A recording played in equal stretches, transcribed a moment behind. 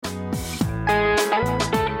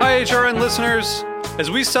HRN listeners.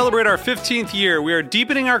 As we celebrate our 15th year, we are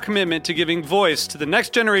deepening our commitment to giving voice to the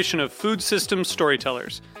next generation of food systems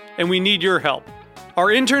storytellers, and we need your help. Our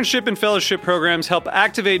internship and fellowship programs help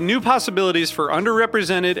activate new possibilities for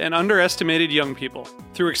underrepresented and underestimated young people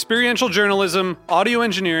through experiential journalism, audio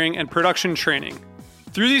engineering, and production training.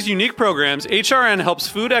 Through these unique programs, HRN helps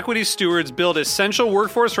food equity stewards build essential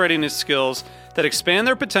workforce readiness skills that expand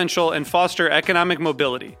their potential and foster economic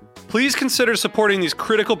mobility. Please consider supporting these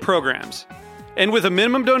critical programs. And with a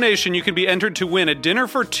minimum donation, you can be entered to win a dinner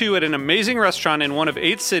for two at an amazing restaurant in one of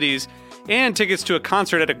 8 cities and tickets to a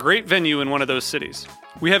concert at a great venue in one of those cities.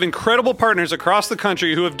 We have incredible partners across the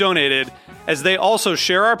country who have donated, as they also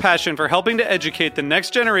share our passion for helping to educate the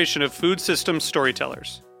next generation of food systems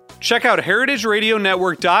storytellers. Check out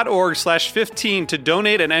heritageradionetwork.org/15 to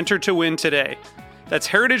donate and enter to win today. That's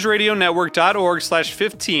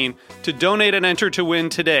heritageradionetwork.org/15 to donate and enter to win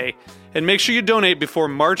today. And make sure you donate before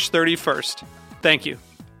March 31st. Thank you.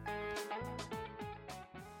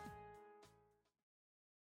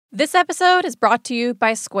 This episode is brought to you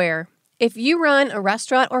by Square. If you run a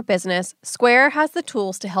restaurant or business, Square has the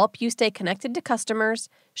tools to help you stay connected to customers,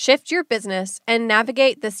 shift your business, and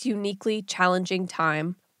navigate this uniquely challenging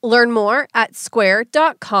time. Learn more at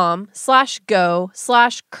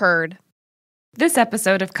square.com/go/curd. This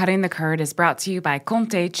episode of Cutting the Curd is brought to you by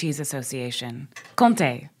Comté Cheese Association.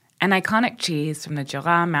 Comté, an iconic cheese from the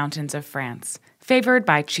Jura Mountains of France, favored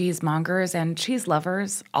by cheesemongers and cheese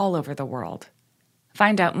lovers all over the world.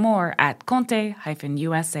 Find out more at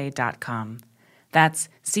comte-usa.com. That's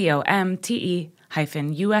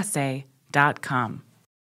COMTE-USA.com.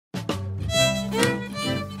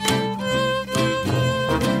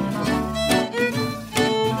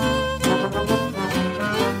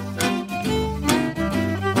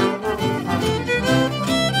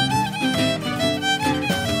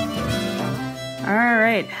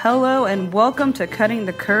 Hello and welcome to Cutting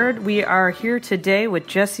the Curd. We are here today with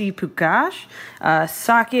Jesse Pugach,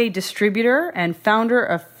 sake distributor and founder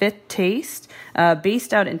of Fifth Taste,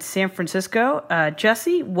 based out in San Francisco.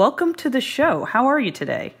 Jesse, welcome to the show. How are you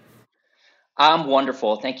today? I'm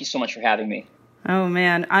wonderful. Thank you so much for having me. Oh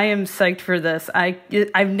man, I am psyched for this.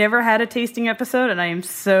 I've never had a tasting episode, and I am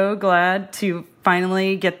so glad to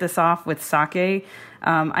finally get this off with sake.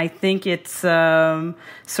 I think it's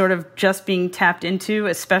sort of just being tapped into,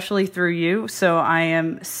 especially through you. So I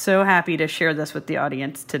am so happy to share this with the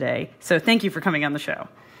audience today. So thank you for coming on the show.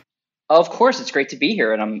 Of course, it's great to be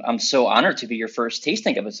here, and I'm so honored to be your first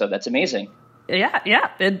tasting episode. That's amazing. Yeah,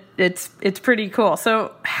 it's pretty cool.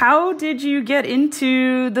 So how did you get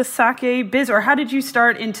into the sake biz, or how did you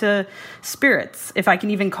start into spirits, if I can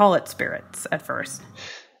even call it spirits at first?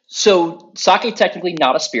 So sake, technically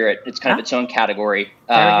not a spirit. It's kind of its own category.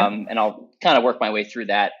 And I'll kind of work my way through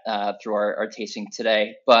that through our tasting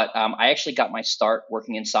today. But I actually got my start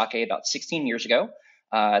working in sake about 16 years ago.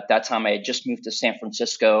 At that time, I had just moved to San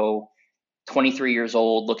Francisco, 23 years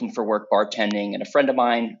old, looking for work bartending. And a friend of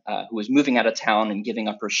mine who was moving out of town and giving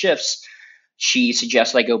up her shifts, she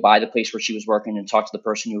suggested I go by the place where she was working and talk to the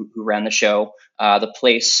person who ran the show. The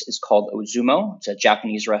place is called Ozumo. It's a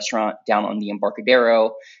Japanese restaurant down on the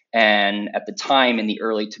Embarcadero. And at the time, in the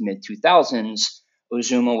early to mid 2000s,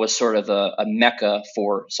 Ozumo was sort of a mecca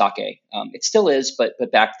for sake. It still is, but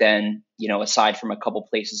back then, aside from a couple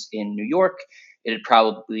places in New York, it had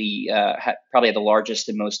probably had the largest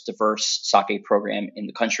and most diverse sake program in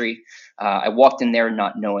the country. I walked in there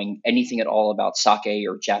not knowing anything at all about sake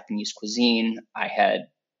or Japanese cuisine. I had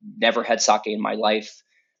never had sake in my life,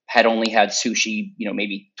 had only had sushi,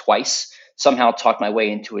 maybe twice. Somehow talked my way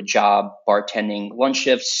into a job bartending lunch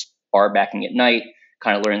shifts, bar backing at night,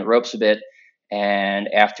 kind of learning the ropes a bit. And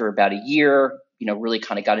after about a year, really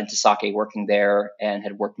kind of got into sake working there and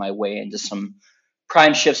had worked my way into some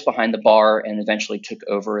prime shifts behind the bar and eventually took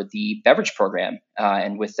over the beverage program.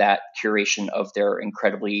 And with that, curation of their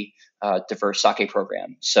incredibly diverse sake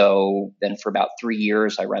program. So then for about 3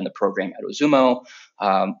 years, I ran the program at Ozumo,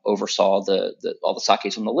 oversaw all the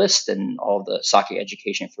sakes on the list and all the sake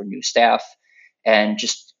education for new staff, and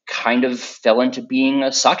just kind of fell into being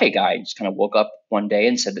a sake guy. Just kind of woke up one day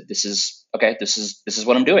and said that this is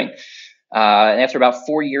what I'm doing. And after about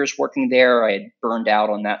 4 years working there, I had burned out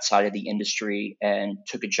on that side of the industry and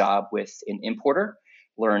took a job with an importer,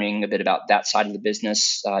 learning a bit about that side of the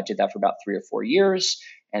business. Did that for about 3 or 4 years,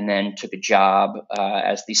 and then took a job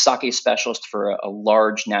as the sake specialist for a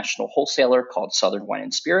large national wholesaler called Southern Wine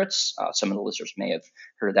and Spirits. Some of the listeners may have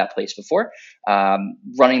heard of that place before,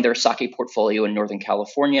 running their sake portfolio in Northern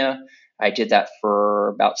California. I did that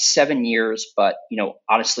for about 7 years, but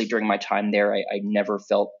honestly, during my time there, I never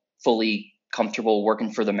felt fully comfortable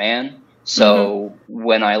working for the man. So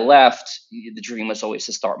when I left, the dream was always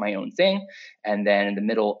to start my own thing. And then in the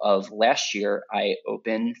middle of last year, I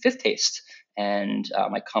opened Fifth Taste. And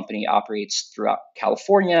my company operates throughout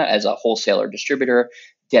California as a wholesaler distributor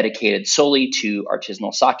dedicated solely to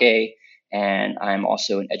artisanal sake. And I'm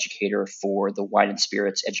also an educator for the Wine and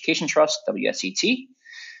Spirits Education Trust, WSET.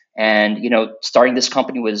 And, starting this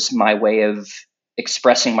company was my way of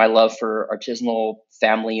expressing my love for artisanal,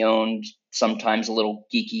 family-owned, sometimes a little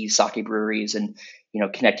geeky sake breweries, and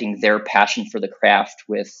connecting their passion for the craft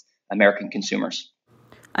with American consumers.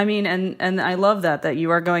 I mean, and I love that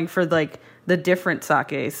you are going for like the different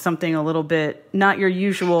sakes, something a little bit not your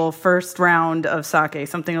usual first round of sake,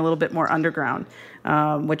 something a little bit more underground,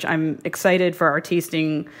 which I'm excited for our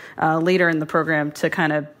tasting later in the program to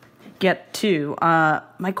kind of get to.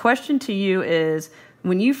 My question to you is,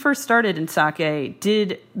 when you first started in sake,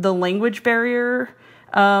 did the language barrier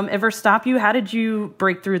ever stop you? How did you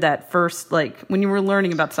break through that first, like when you were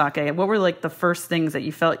learning about sake? What were like the first things that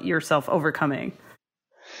you felt yourself overcoming?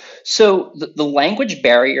 So the language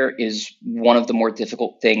barrier is one of the more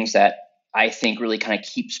difficult things that I think really kind of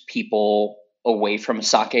keeps people away from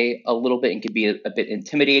sake a little bit, and can be a bit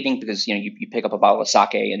intimidating because, you pick up a bottle of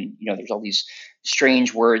sake and, there's all these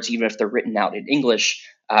strange words, even if they're written out in English.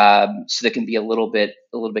 So that can be a little bit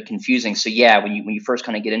confusing. So yeah, when you first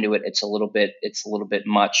kind of get into it, it's a little bit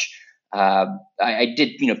much. I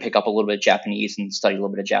did, pick up a little bit of Japanese and study a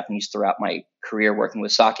little bit of Japanese throughout my career working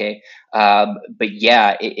with sake. But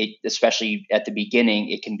yeah, it especially at the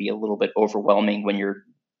beginning, it can be a little bit overwhelming when you're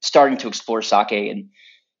starting to explore sake and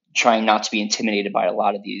trying not to be intimidated by a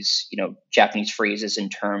lot of these, Japanese phrases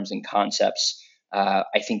and terms and concepts.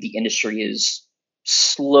 I think the industry is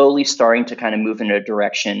slowly starting to kind of move in a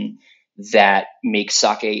direction that makes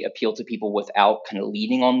sake appeal to people without kind of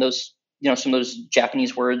leaning on those, some of those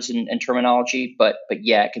Japanese words and terminology. But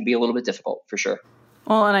yeah, it can be a little bit difficult for sure.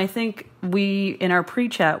 Well, and I think in our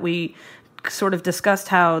pre-chat, we sort of discussed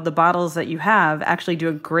how the bottles that you have actually do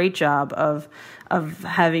a great job of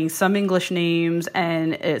having some English names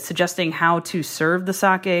and suggesting how to serve the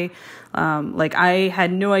sake. Like I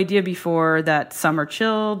had no idea before that some are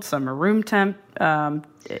chilled, some are room temp. I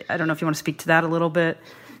don't know if you want to speak to that a little bit.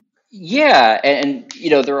 Yeah, and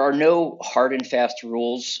there are no hard and fast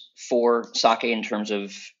rules for sake in terms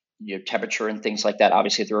of temperature and things like that.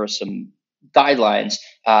 Obviously, there are some guidelines,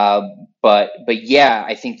 but yeah,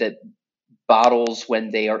 I think that bottles,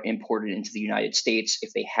 when they are imported into the United States,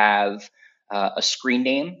 if they have a screen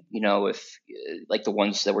name, if like the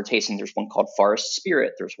ones that we're tasting, there's one called Forest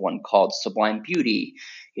Spirit, there's one called Sublime Beauty.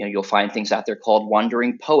 You'll find things out there called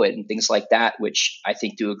Wandering Poet and things like that, which I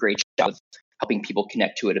think do a great job of helping people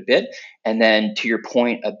connect to it a bit. And then to your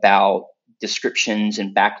point about descriptions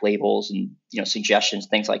and back labels and suggestions,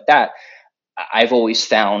 things like that, I've always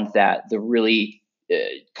found that the really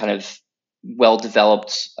kind of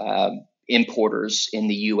well-developed importers in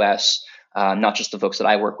the U.S., not just the folks that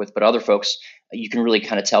I work with, but other folks, you can really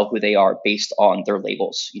kind of tell who they are based on their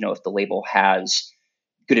labels. If the label has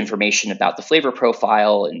good information about the flavor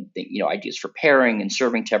profile and ideas for pairing and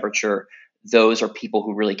serving temperature, those are people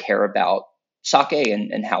who really care about sake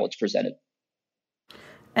and how it's presented.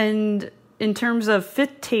 And in terms of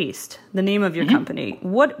Fifth Taste, the name of your company,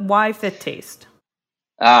 why Fifth Taste?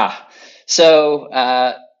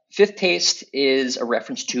 So Fifth Taste is a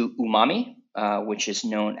reference to umami, which is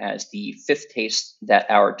known as the fifth taste that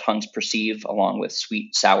our tongues perceive, along with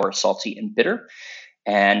sweet, sour, salty, and bitter.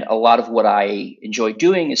 And a lot of what I enjoy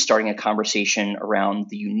doing is starting a conversation around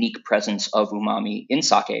the unique presence of umami in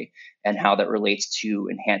sake and how that relates to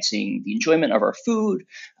enhancing the enjoyment of our food,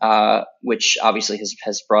 which obviously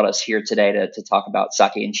has brought us here today to talk about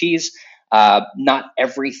sake and cheese. Not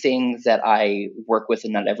everything that I work with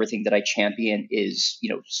and not everything that I champion is,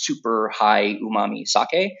 super high umami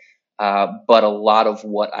sake. But a lot of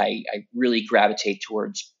what I really gravitate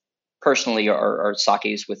towards personally are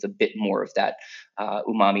sakes with a bit more of that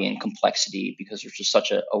umami and complexity, because there's just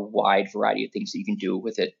such a wide variety of things that you can do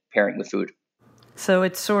with it pairing with food. So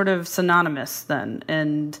it's sort of synonymous then,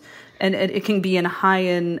 and it can be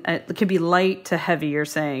it can be light to heavy, you're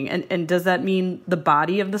saying. And does that mean the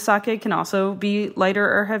body of the sake can also be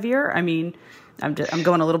lighter or heavier? I mean, I'm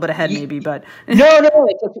going a little bit ahead maybe, but no.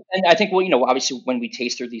 And I think, obviously when we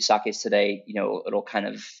taste through these sakes today, it'll kind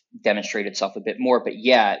of demonstrate itself a bit more. But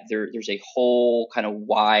yeah, there's a whole kind of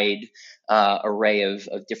wide array of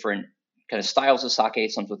different kind of styles of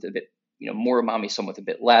sake. Some with a bit, more umami, some with a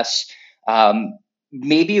bit less.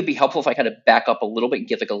 Maybe it'd be helpful if I kind of back up a little bit and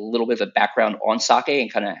give like a little bit of a background on sake and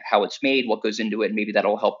kind of how it's made, what goes into it, and maybe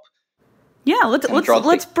that'll help. Yeah,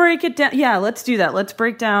 let's break it down. Yeah, let's do that. Let's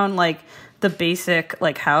break down like the basic,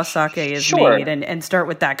 like how sake is Sure. made and start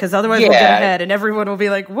with that? Because otherwise we'll get ahead and everyone will be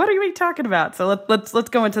like, what are we talking about? So let's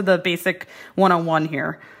go into the basic 101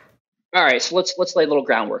 here. All right, so let's lay a little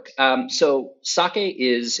groundwork. So sake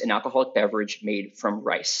is an alcoholic beverage made from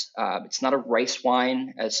rice. It's not a rice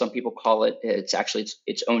wine, as some people call it. It's actually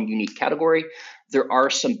its own unique category. There are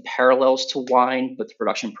some parallels to wine, but the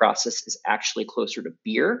production process is actually closer to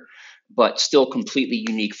beer, but still completely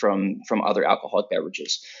unique from other alcoholic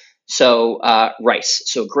beverages. So rice.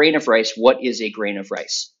 So grain of rice. What is a grain of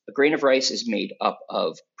rice? A grain of rice is made up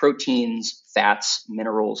of proteins, fats,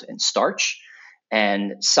 minerals, and starch.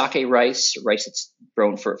 And sake rice that's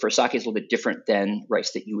grown for sake is a little bit different than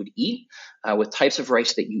rice that you would eat. With types of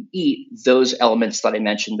rice that you eat, those elements that I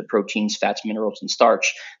mentioned, the proteins, fats, minerals, and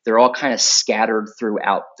starch, they're all kind of scattered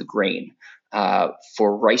throughout the grain.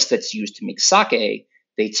 For rice that's used to make sake,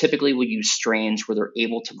 they typically will use strains where they're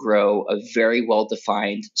able to grow a very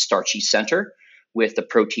well-defined starchy center with the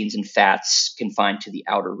proteins and fats confined to the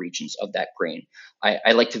outer regions of that grain.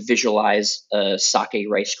 I like to visualize a sake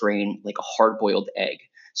rice grain like a hard-boiled egg.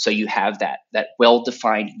 So you have that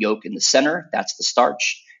well-defined yolk in the center, that's the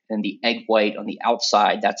starch, and the egg white on the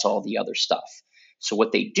outside, that's all the other stuff. So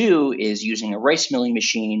what they do is using a rice milling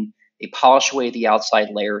machine, they polish away the outside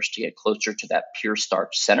layers to get closer to that pure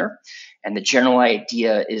starch center. And the general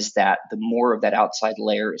idea is that the more of that outside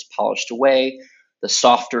layer is polished away, the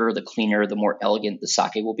softer, the cleaner, the more elegant the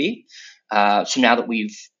sake will be. So now that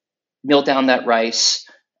we've milled down that rice,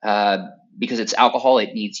 because it's alcohol,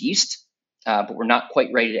 it needs yeast, but we're not quite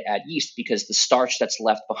ready to add yeast because the starch that's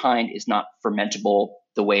left behind is not fermentable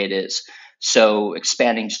the way it is. So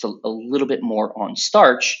expanding just a little bit more on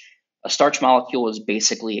starch, a starch molecule is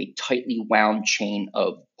basically a tightly wound chain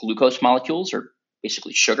of glucose molecules, or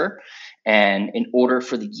basically sugar. And in order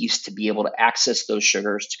for the yeast to be able to access those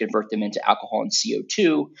sugars to convert them into alcohol and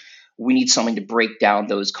CO2, we need something to break down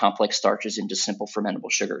those complex starches into simple fermentable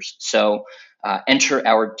sugars. So enter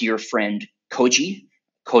our dear friend koji.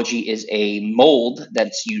 Koji is a mold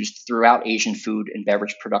that's used throughout Asian food and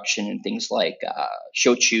beverage production in things like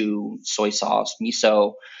shochu, soy sauce,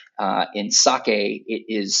 miso. In sake, it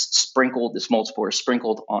is sprinkled, this mold spore is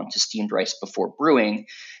sprinkled onto steamed rice before brewing.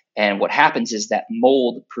 And what happens is that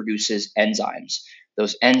mold produces enzymes.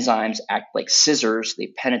 Those enzymes act like scissors. They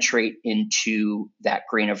penetrate into that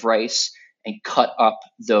grain of rice and cut up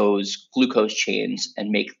those glucose chains and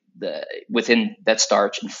make within that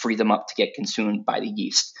starch and free them up to get consumed by the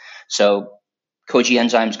yeast. So koji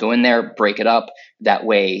enzymes go in there, break it up. That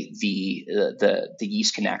way the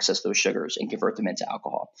yeast can access those sugars and convert them into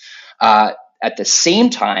alcohol. At the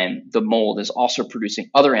same time, the mold is also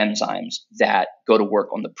producing other enzymes that go to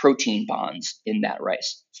work on the protein bonds in that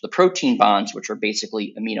rice. So the protein bonds, which are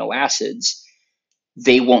basically amino acids,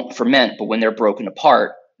 they won't ferment, but when they're broken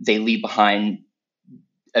apart, they leave behind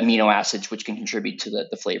amino acids, which can contribute to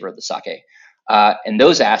the flavor of the sake. And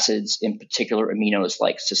those acids, in particular aminos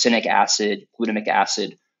like succinic acid, glutamic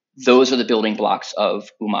acid, those are the building blocks of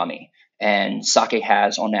umami. And sake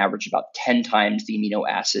has, on average, about 10 times the amino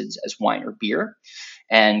acids as wine or beer.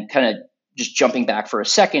 And kind of just jumping back for a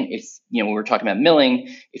second, if we were talking about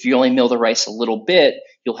milling, if you only mill the rice a little bit,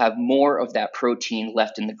 you'll have more of that protein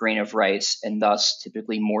left in the grain of rice, and thus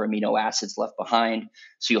typically more amino acids left behind.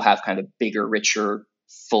 So you'll have kind of bigger, richer,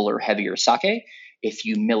 fuller, heavier sake. If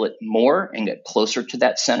you mill it more and get closer to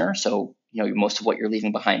that center, so most of what you're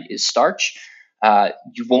leaving behind is starch,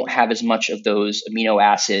 you won't have as much of those amino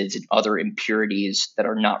acids and other impurities that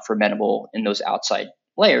are not fermentable in those outside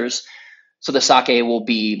layers. So the sake will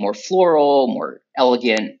be more floral, more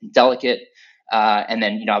elegant, delicate. And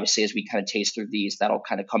then, obviously, as we kind of taste through these, that'll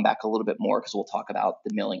kind of come back a little bit more because we'll talk about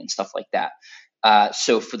the milling and stuff like that.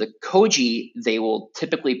 So for the koji, they will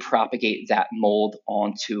typically propagate that mold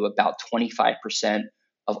onto about 25%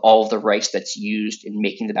 of all of the rice that's used in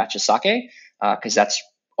making the batch of sake, because that's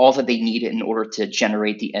all that they need in order to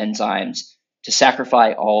generate the enzymes to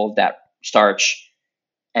saccharify all of that starch.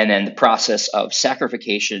 And then the process of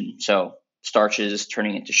saccharification, so starches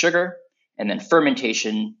turning into sugar, and then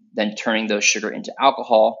fermentation, then turning those sugar into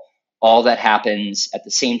alcohol. All that happens at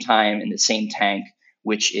the same time in the same tank,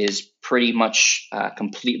 which is pretty much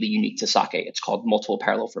completely unique to sake. It's called multiple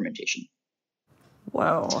parallel fermentation.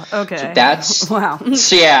 Whoa. Okay. So that's wow.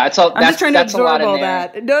 So yeah, it's all. I'm just trying to absorb all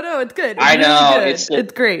there. that. No, it's good. It's I know really good.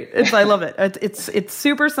 It's great. I love it. It's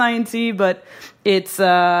super sciencey, but it's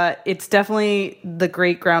definitely the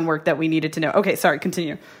great groundwork that we needed to know. Okay, sorry.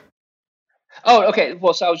 Continue. Oh, okay.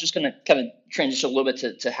 Well, so I was just going to kind of transition a little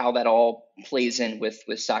bit to how that all plays in with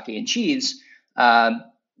sake and cheese.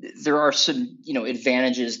 There are some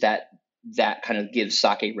advantages that kind of gives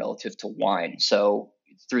sake relative to wine. So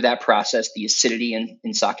through that process, the acidity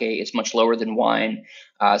in sake is much lower than wine.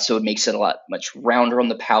 So it makes it much rounder on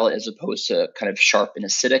the palate as opposed to kind of sharp and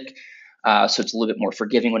acidic. So it's a little bit more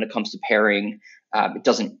forgiving when it comes to pairing. It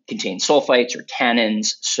doesn't contain sulfites or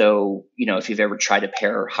tannins. So, if you've ever tried to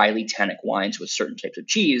pair highly tannic wines with certain types of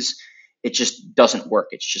cheese, it just doesn't work.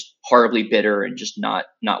 It's just horribly bitter and just not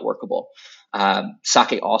workable.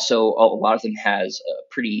 Sake also, a lot of them has a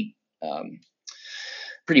pretty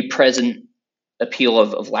present appeal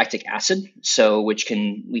of lactic acid, so which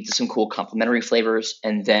can lead to some cool complementary flavors.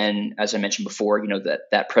 And then, as I mentioned before,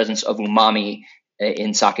 that presence of umami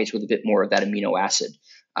in sakes with a bit more of that amino acid.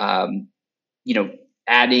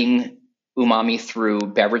 Adding umami through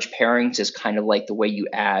beverage pairings is kind of like the way you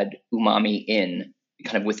add umami in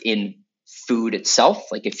kind of within food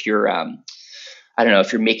itself. Like if you're,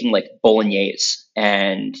 if you're making like bolognese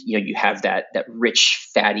and, you have that rich,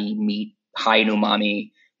 fatty meat, high in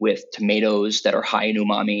umami with tomatoes that are high in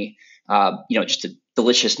umami, just a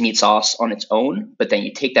delicious meat sauce on its own. But then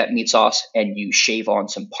you take that meat sauce and you shave on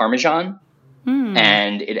some Parmesan.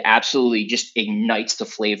 And it absolutely just ignites the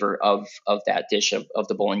flavor of that dish of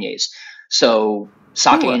the bolognese. So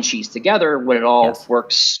sake and cheese together, when it all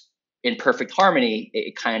works in perfect harmony,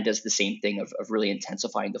 it kind of does the same thing of really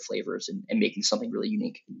intensifying the flavors and making something really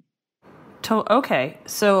unique. Okay,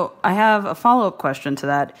 so I have a follow-up question to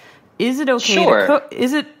that. Is it okay to cook?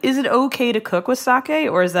 Is it okay to cook with sake,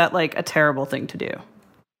 or is that like a terrible thing to do?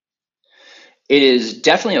 It is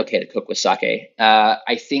definitely okay to cook with sake.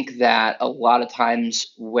 I think that a lot of times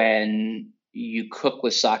when you cook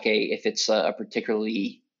with sake, if it's a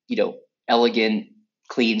particularly, elegant,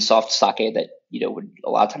 clean, soft sake that, would a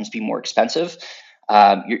lot of times be more expensive,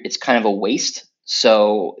 it's kind of a waste.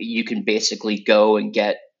 So you can basically go and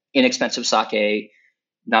get inexpensive sake,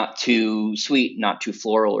 not too sweet, not too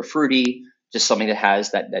floral or fruity, just something that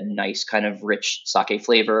has that nice kind of rich sake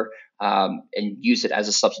flavor. And use it as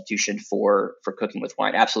a substitution for cooking with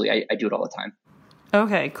wine. Absolutely. I do it all the time.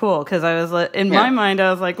 Okay, cool. Because I was my mind, I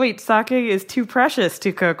was like, wait, sake is too precious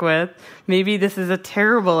to cook with. Maybe this is a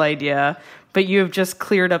terrible idea, but you have just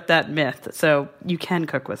cleared up that myth. So you can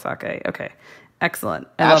cook with sake. Okay, excellent.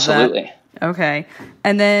 I Absolutely. love that. Okay.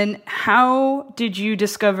 And then how did you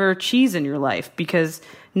discover cheese in your life? Because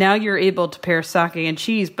now you're able to pair sake and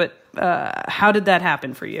cheese, but how did that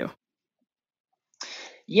happen for you?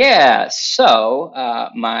 Yeah, so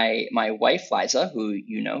my wife Liza, who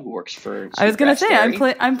who works for I was going to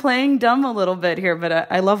say I'm playing dumb a little bit here, but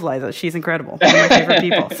I love Liza. She's incredible. One of my favorite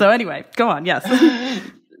people. So anyway, go on. Yes.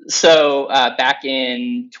 So back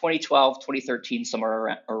in 2012, 2013,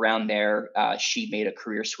 somewhere around there, she made a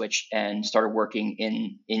career switch and started working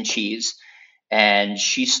in cheese. And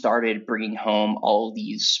she started bringing home all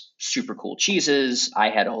these super cool cheeses. I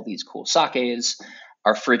had all these cool sakes.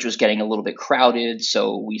 Our fridge was getting a little bit crowded,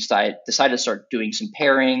 so we decided to start doing some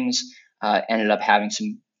pairings. Ended up having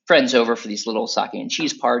some friends over for these little sake and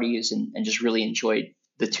cheese parties, and just really enjoyed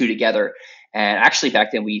the two together. And actually,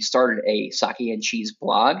 back then we started a sake and cheese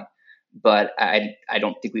blog, but I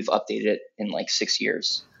don't think we've updated it in like 6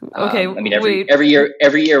 years. Okay,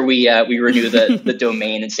 every year we renew the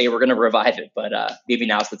domain and say we're going to revive it, but maybe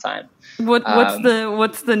now's the time.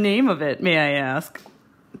 What's the name of it? May I ask?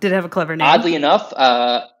 Did it have a clever name? Oddly enough,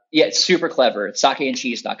 it's super clever. It's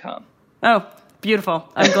sakeandcheese.com. Oh, beautiful.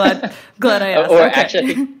 I'm glad I asked. Or okay.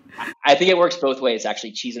 Actually, I think it works both ways,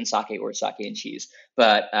 actually, cheese and sake or sake and cheese.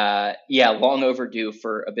 But long overdue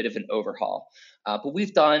for a bit of an overhaul. But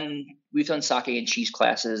we've done sake and cheese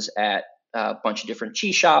classes at a bunch of different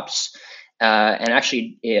cheese shops. And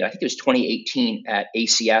actually, I think it was 2018 at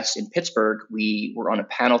ACS in Pittsburgh, we were on a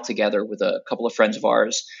panel together with a couple of friends of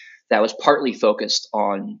ours that was partly focused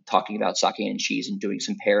on talking about sake and cheese and doing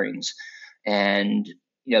some pairings. And,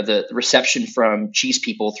 the reception from cheese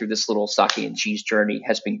people through this little sake and cheese journey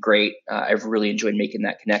has been great. I've really enjoyed making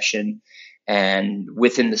that connection. And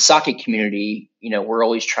within the sake community, we're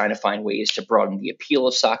always trying to find ways to broaden the appeal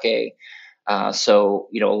of sake. So,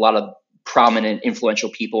 a lot of prominent, influential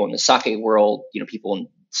people in the sake world, people in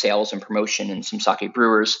sales and promotion and some sake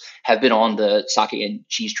brewers have been on the sake and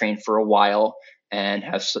cheese train for a while, and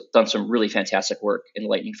have done some really fantastic work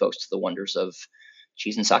enlightening folks to the wonders of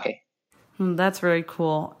cheese and sake. That's very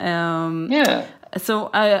cool. Yeah. So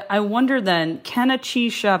I wonder then, can a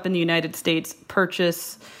cheese shop in the United States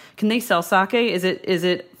can they sell sake? Is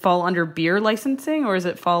it fall under beer licensing, or is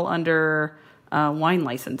it fall under wine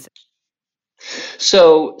licensing?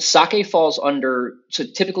 So sake falls under,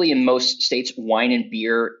 typically in most states, wine and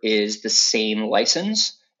beer is the same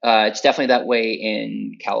license. It's definitely that way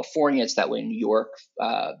in California. It's that way in New York,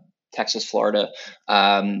 Texas, Florida.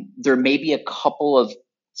 There may be a couple of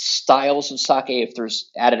styles of sake, if there's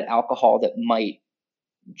added alcohol that might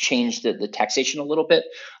change the taxation a little bit.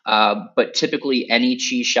 But typically any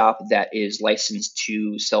cheese shop that is licensed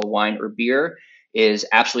to sell wine or beer is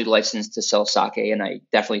absolutely licensed to sell sake, and I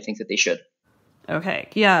definitely think that they should. Okay,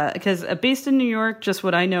 yeah, because based in New York, just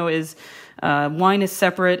what I know is wine is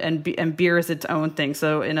separate and beer is its own thing.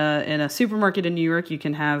 So in a supermarket in New York, you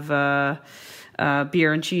can have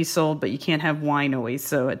beer and cheese sold, but you can't have wine always.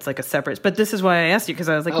 So it's like a separate. But this is why I asked you, because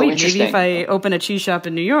I was like, wait, maybe if I open a cheese shop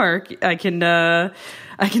in New York, I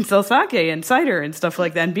can sell sake and cider and stuff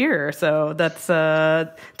like that, and beer. So that's why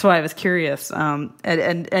I was curious.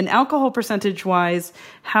 And alcohol percentage wise,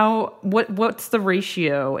 what's the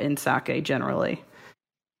ratio in sake generally?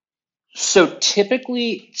 So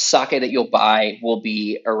typically, sake that you'll buy will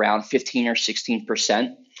be around 15 or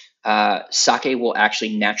 16%. Sake will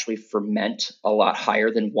actually naturally ferment a lot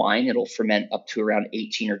higher than wine. It'll ferment up to around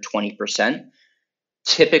 18 or 20%.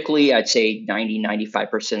 Typically, I'd say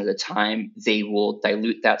 90-95% of the time, they will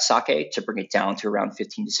dilute that sake to bring it down to around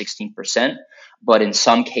 15 to 16%. But in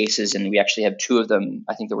some cases, and we actually have two of them,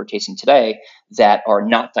 I think that we're tasting today, that are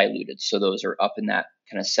not diluted. So those are up in that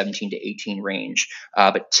kind of 17 to 18 range.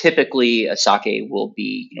 But typically, a sake will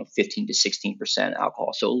be 15 to 16%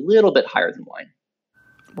 alcohol, so a little bit higher than wine.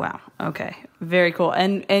 Wow. Okay. Very cool.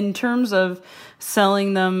 And in terms of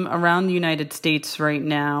selling them around the United States right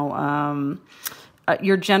now,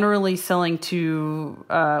 you're generally selling to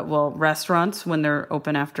restaurants when they're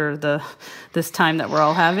open after this time that we're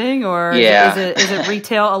all having, or is it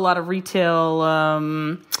retail? A lot of retail.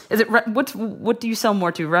 What do you sell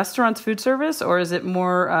more to? Restaurants, food service, or is it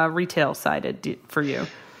more retail sided for you?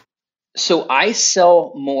 So I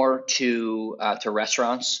sell more to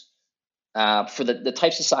restaurants. For the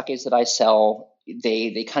types of sakes that I sell,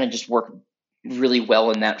 they kind of just work really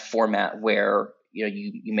well in that format where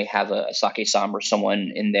you may have a sake-san or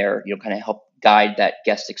someone in there, kind of help guide that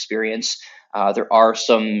guest experience. There are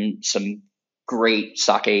some great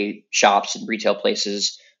sake shops and retail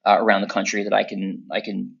places around the country that I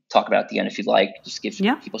can talk about at the end if you'd like, just give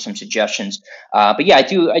people some suggestions. But yeah, I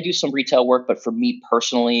do some retail work, but for me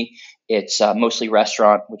personally, it's mostly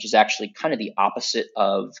restaurant, which is actually kind of the opposite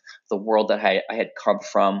of the world that I had come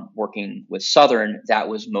from working with Southern. That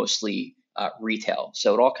was mostly retail.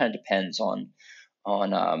 So it all kind of depends on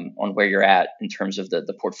where you're at in terms of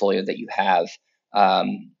the portfolio that you have.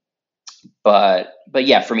 But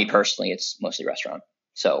yeah, for me personally, it's mostly restaurant.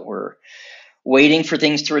 So we're waiting for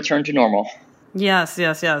things to return to normal. Yes.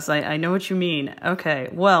 I know what you mean. Okay.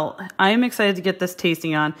 Well, I am excited to get this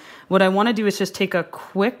tasting on. What I want to do is just take a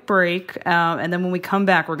quick break. And then when we come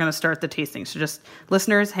back, we're going to start the tasting. So just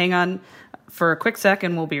listeners, hang on for a quick sec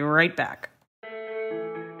and we'll be right back.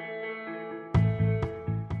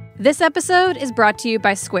 This episode is brought to you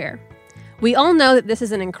by Square. We all know that this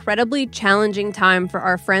is an incredibly challenging time for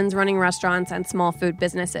our friends running restaurants and small food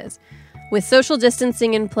businesses. With social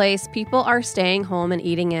distancing in place, people are staying home and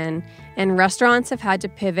eating in, and restaurants have had to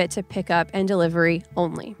pivot to pickup and delivery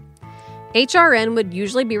only. HRN would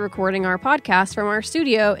usually be recording our podcast from our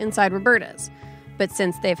studio inside Roberta's. But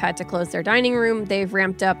since they've had to close their dining room, they've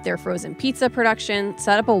ramped up their frozen pizza production,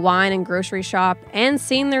 set up a wine and grocery shop, and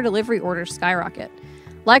seen their delivery orders skyrocket.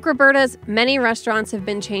 Like Roberta's, many restaurants have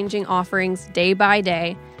been changing offerings day by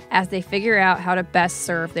day as they figure out how to best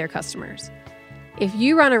serve their customers. If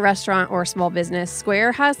you run a restaurant or a small business,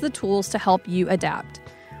 Square has the tools to help you adapt.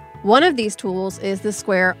 One of these tools is the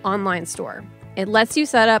Square online store. It lets you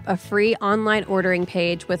set up a free online ordering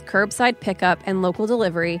page with curbside pickup and local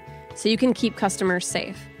delivery so you can keep customers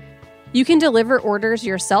safe. You can deliver orders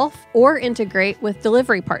yourself or integrate with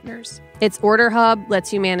delivery partners. Its Order Hub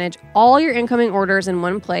lets you manage all your incoming orders in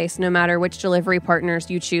one place, no matter which delivery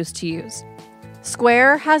partners you choose to use.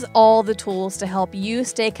 Square has all the tools to help you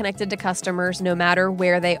stay connected to customers no matter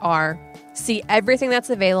where they are. See everything that's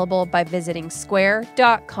available by visiting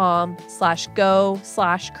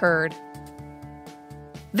square.com/go/curd.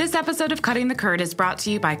 This episode of Cutting the Curd is brought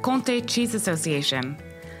to you by Comté Cheese Association.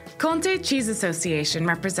 Comté Cheese Association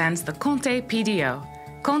represents the Comté PDO,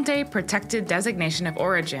 Comté Protected Designation of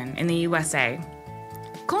Origin in the USA.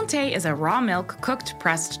 Comté is a raw milk cooked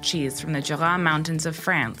pressed cheese from the Jura Mountains of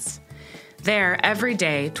France. There, every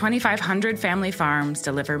day, 2,500 family farms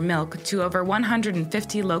deliver milk to over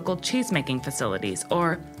 150 local cheesemaking facilities,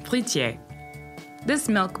 or fruitiers. This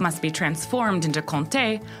milk must be transformed into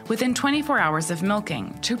Comté within 24 hours of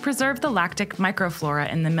milking to preserve the lactic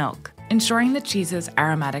microflora in the milk, ensuring the cheese's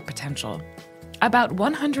aromatic potential. About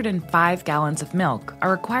 105 gallons of milk are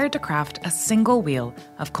required to craft a single wheel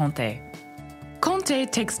of Comté.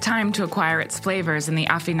 Comté takes time to acquire its flavors in the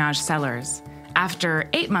affinage cellars. After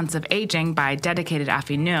 8 months of aging by dedicated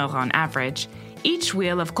affineurs on average, each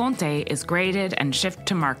wheel of Comté is graded and shipped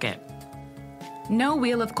to market. No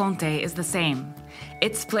wheel of Comté is the same.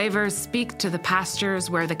 Its flavors speak to the pastures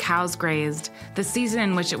where the cows grazed, the season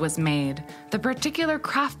in which it was made, the particular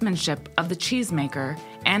craftsmanship of the cheesemaker,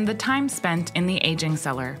 and the time spent in the aging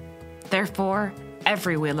cellar. Therefore,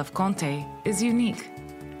 every wheel of Comté is unique.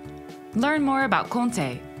 Learn more about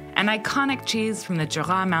Comté, an iconic cheese from the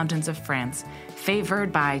Jura Mountains of France,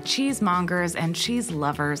 favored by cheesemongers and cheese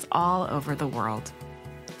lovers all over the world.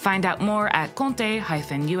 Find out more at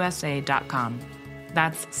comte-usa.com.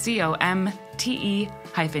 That's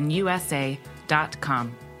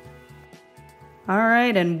COMTE-USA.com. All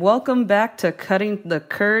right, and welcome back to Cutting the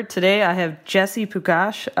Curd. Today I have Jesse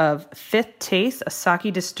Pugach of Fifth Taste, a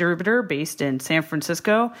sake distributor based in San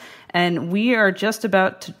Francisco. And we are just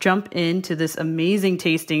about to jump into this amazing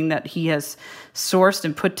tasting that he has sourced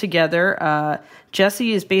and put together.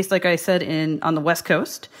 Jesse is based, like I said, on the West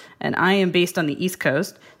Coast, and I am based on the East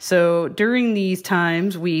Coast. So during these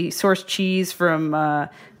times, we source cheese from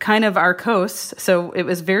kind of our coasts. So it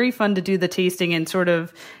was very fun to do the tasting and sort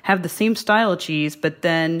of have the same style of cheese, but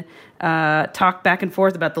then talk back and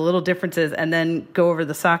forth about the little differences and then go over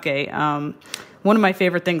the sake. One of my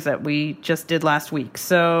favorite things that we just did last week.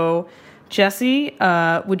 So, Jesse,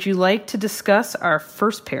 would you like to discuss our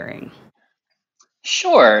first pairing?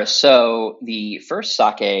 Sure. So the first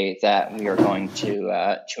sake that we are going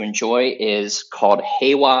to enjoy is called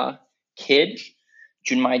Heiwa Kid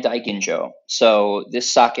Junmai Daiginjo. So this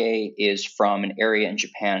sake is from an area in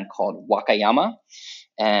Japan called Wakayama,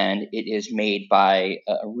 and it is made by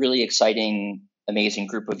a really exciting, amazing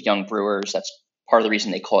group of young brewers. That's part of the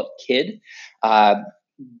reason they call it Kid.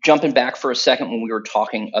 Jumping back for a second, when we were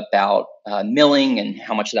talking about milling and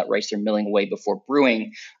how much of that rice they're milling away before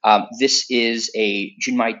brewing, this is a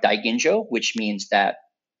Junmai Daiginjo, which means that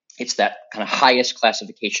it's that kind of highest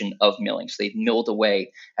classification of milling. So they've milled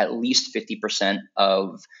away at least 50%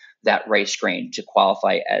 of that rice grain to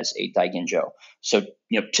qualify as a Daiginjo. So,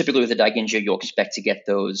 typically with a Daiginjo, you'll expect to get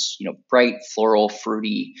those, bright, floral,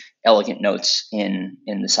 fruity, elegant notes in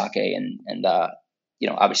the sake, and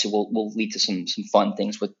obviously will lead to some fun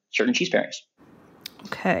things with certain cheese pairings.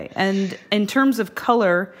 Okay. And in terms of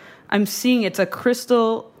color, I'm seeing it's a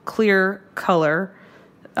crystal clear color.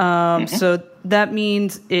 So that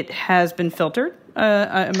means it has been filtered.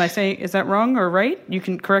 Am I saying, is that wrong or right? You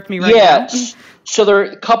can correct me right now. So there are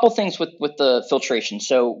a couple things with the filtration.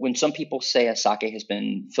 So when some people say a sake has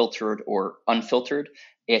been filtered or unfiltered,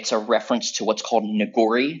 it's a reference to what's called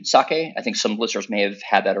Nagori sake. I think some listeners may have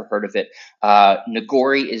had that or heard of it.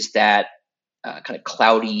 Nagori is that kind of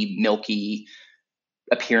cloudy, milky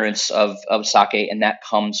appearance of sake, and that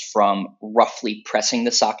comes from roughly pressing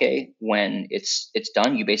the sake when it's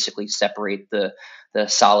done. You basically separate the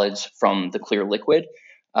solids from the clear liquid.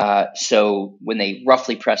 So when they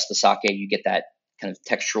roughly press the sake, you get that kind of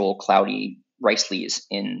textural, cloudy rice lees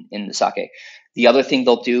in the sake. The other thing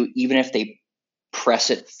they'll do, even if they press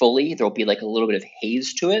it fully, there'll be like a little bit of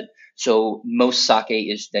haze to it. So most sake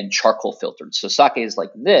is then charcoal filtered. So sake is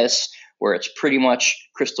like this, where it's pretty much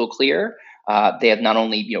crystal clear. They have not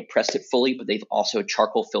only pressed it fully, but they've also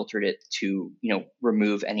charcoal filtered it to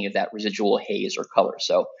remove any of that residual haze or color.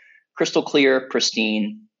 So crystal clear,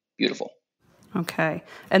 pristine, beautiful. Okay.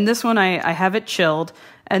 And this one, I have it chilled.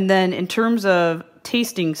 And then in terms of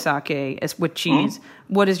tasting sake with cheese,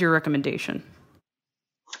 what is your recommendation?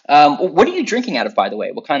 What are you drinking out of, by the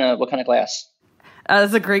way? What kind of glass?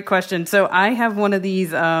 That's a great question. So I have one of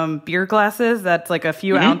these beer glasses that's like a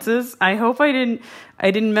few ounces. I hope I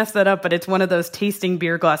didn't mess that up, but it's one of those tasting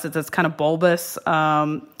beer glasses that's kind of bulbous.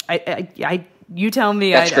 You tell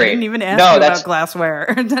me. I didn't even ask you about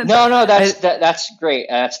glassware. That's great.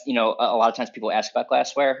 That's a lot of times people ask about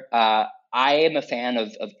glassware. I am a fan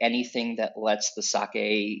of anything that lets the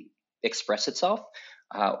sake express itself.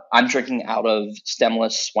 I'm drinking out of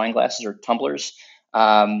stemless wine glasses or tumblers.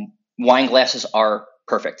 Wine glasses are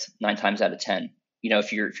perfect 9 times out of 10.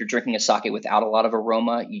 If you're drinking a sake without a lot of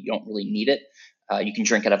aroma, you don't really need it. You can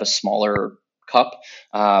drink out of a smaller cup.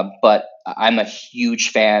 But I'm a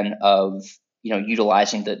huge fan of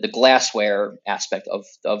utilizing the glassware aspect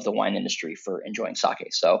of the wine industry for enjoying sake.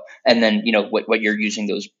 So, and then what you're using,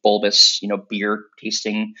 those bulbous beer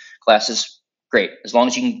tasting glasses, great. As long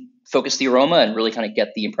as you can focus the aroma and really kind of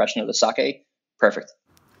get the impression of the sake, perfect.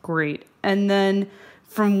 Great. And then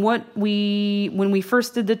from when we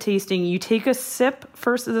first did the tasting, you take a sip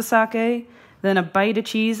first of the sake, then a bite of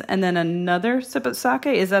cheese, and then another sip of sake.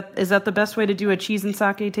 Is that the best way to do a cheese and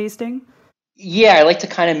sake tasting? Yeah, I like to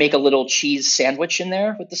kind of make a little cheese sandwich in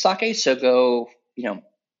there with the sake. So go,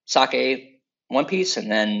 sake, one piece, and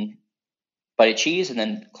then bite of cheese, and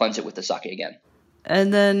then cleanse it with the sake again.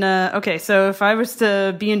 And then, okay, so if I was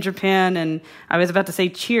to be in Japan and I was about to say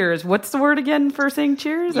cheers, what's the word again for saying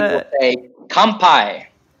cheers? You will say kanpai.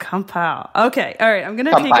 Kanpai. Okay, all right, I'm going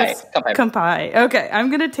to take kanpai. Okay, I'm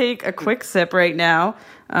going to take a quick sip right now,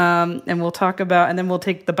 and we'll talk about, and then we'll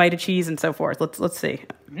take the bite of cheese and so forth. Let's see.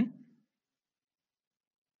 Mm-hmm.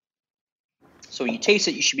 So when you taste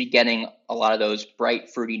it, you should be getting a lot of those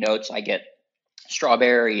bright, fruity notes. I get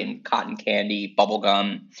strawberry and cotton candy,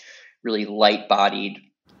 bubblegum, really light-bodied,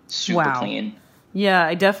 super clean. Yeah,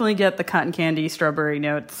 I definitely get the cotton candy, strawberry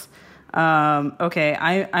notes. Okay,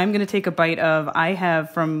 I'm going to take a bite of, I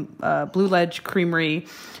have from Blue Ledge Creamery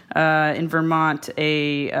in Vermont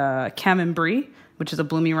a Camembert, which is a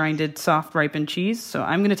bloomy-rinded, soft, ripened cheese. So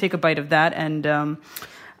I'm going to take a bite of that, and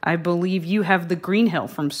I believe you have the Green Hill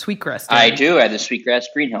from Sweetgrass. I do. I have the Sweetgrass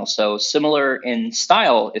Green Hill. So similar in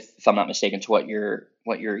style, if I'm not mistaken, to what you're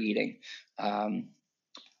eating.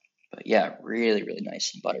 But yeah, really, really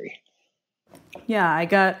nice and buttery.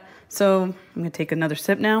 Yeah, so I'm going to take another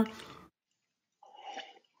sip now.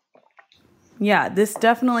 Yeah, this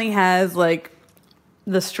definitely has like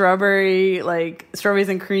the strawberries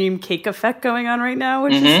and cream cake effect going on right now,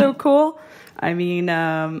 which is so cool. I mean,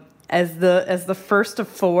 as the first of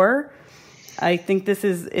four, I think this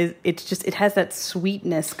is it has that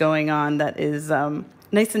sweetness going on that is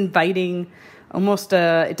nice and biting. Almost,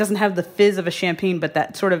 it doesn't have the fizz of a champagne, but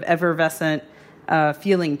that sort of effervescent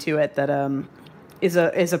feeling to it that is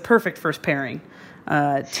a perfect first pairing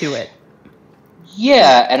to it.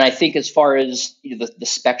 Yeah, and I think as far as the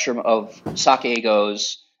spectrum of sake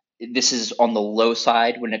goes, this is on the low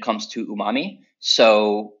side when it comes to umami.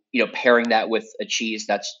 So pairing that with a cheese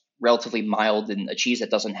that's relatively mild and a cheese that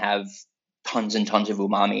doesn't have tons and tons of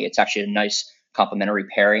umami, it's actually a nice complementary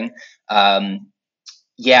pairing.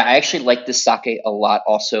 Yeah, I actually like this sake a lot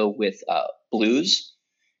also with blues,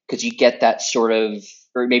 because you get that sort of,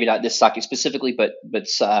 or maybe not this sake specifically, but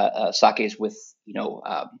sakes with,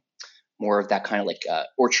 more of that kind of like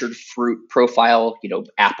orchard fruit profile,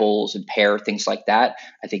 apples and pear, things like that.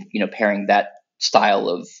 I think, pairing that style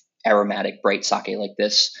of aromatic, bright sake like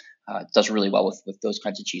this does really well with those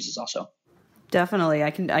kinds of cheeses also. Definitely.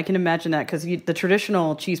 I can imagine that, because the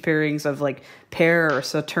traditional cheese pairings of like pear or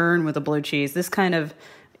sauterne with a blue cheese, this kind of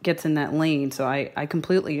gets in that lane. So I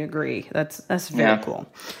completely agree. That's very cool.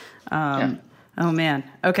 Oh man.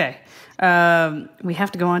 Okay. We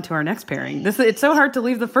have to go on to our next pairing. It's so hard to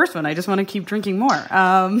leave the first one. I just want to keep drinking more.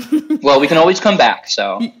 Well, we can always come back.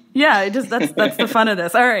 So yeah, that's the fun of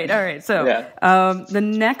this. All right. So the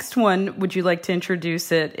next one, would you like to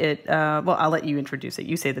introduce it? Well, I'll let you introduce it.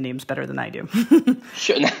 You say the names better than I do.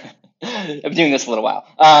 Sure. I've been doing this a little while.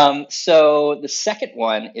 So the second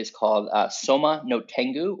one is called Soma no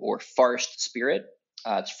Tengu, or Forest Spirit.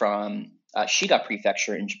 It's from Shiga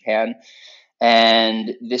Prefecture in Japan.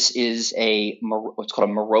 And this is what's called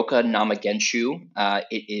a Maroka Namagenshu.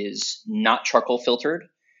 It is not charcoal filtered.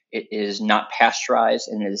 It is not pasteurized,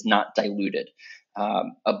 and it is not diluted.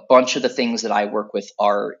 A bunch of the things that I work with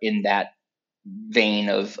are in that vein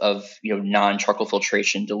of non-charcoal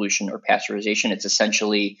filtration, dilution, or pasteurization. It's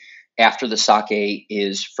essentially after the sake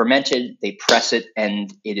is fermented, they press it,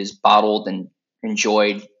 and it is bottled and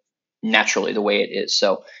enjoyed naturally the way it is.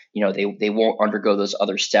 So they won't undergo those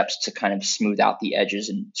other steps to kind of smooth out the edges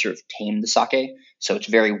and sort of tame the sake. So it's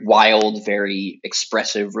very wild, very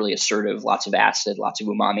expressive, really assertive, lots of acid, lots of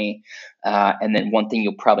umami. And then one thing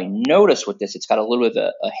you'll probably notice with this, it's got a little bit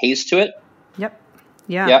of a haze to it. Yep.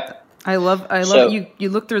 Yeah. Yep. I love so, you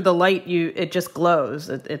look through the light, it just glows.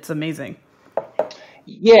 It's amazing.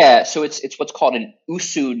 Yeah. So it's what's called an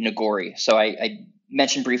usu nagori. So I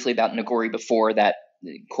mentioned briefly about nagori before, that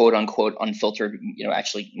quote unquote unfiltered,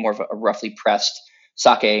 actually more of a roughly pressed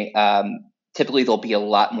sake. Typically they'll be a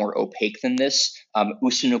lot more opaque than this.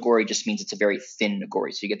 Usu nagori just means it's a very thin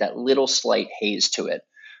nagori. So you get that little slight haze to it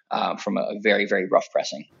from a very, very rough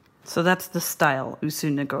pressing. So that's the style, usu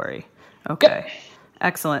nagori. Okay. Yep.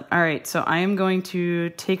 Excellent. All right. So I am going to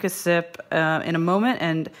take a sip in a moment,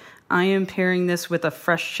 and I am pairing this with a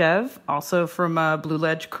fresh chev, also from Blue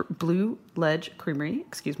Ledge Creamery,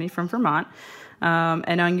 from Vermont.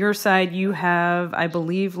 And on your side, you have, I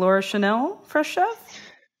believe, Laura Chanel Fresh Chev?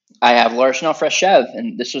 I have Laura Chanel Fresh Chev,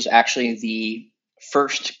 and this was actually the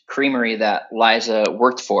first creamery that Liza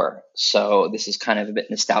worked for. So this is kind of a bit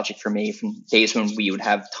nostalgic for me, from days when we would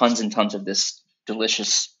have tons and tons of this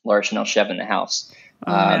delicious Laura Chanel Chev in the house.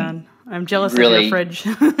 Oh, man. I'm jealous of your fridge.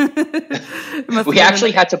 We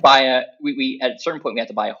actually had to buy we at a certain point, we had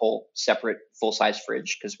to buy a whole separate full-size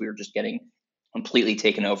fridge, because we were just getting completely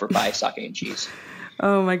taken over by sake and cheese.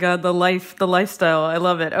 Oh my God, the lifestyle. I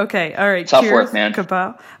love it. Okay. All right. Tough Cheers, work, man.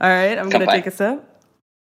 Kapow. All right. I'm going to take a sip.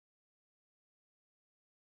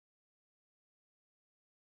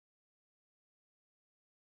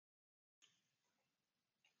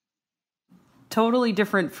 Totally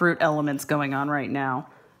different fruit elements going on right now.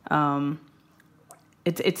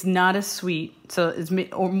 It's not as sweet, so it's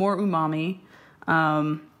more umami.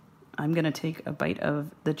 I'm going to take a bite of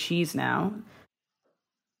the cheese now.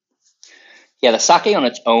 Yeah, the sake on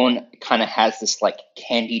its own kind of has this like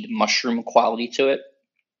candied mushroom quality to it.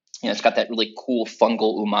 It's got that really cool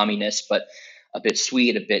fungal umami-ness, but a bit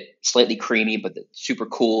sweet, a bit slightly creamy, but super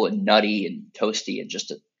cool and nutty and toasty and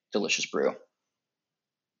just a delicious brew.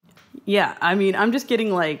 Yeah, I mean, I'm just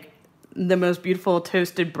getting like the most beautiful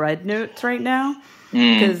toasted bread notes right now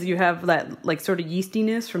because you have that like sort of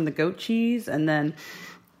yeastiness from the goat cheese, and then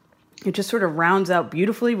it just sort of rounds out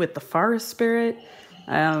beautifully with the forest spirit.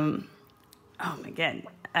 Oh my God.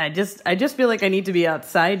 I just feel like I need to be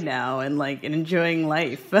outside now and enjoying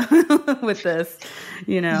life with this,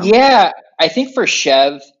 Yeah, I think for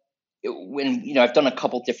Chev, when I've done a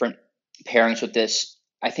couple different pairings with this,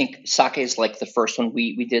 I think sake is like the first one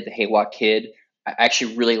we did, the Heiwa Kid. I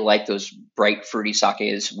actually really like those bright fruity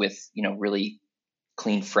sakes with really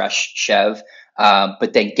clean, fresh Chev.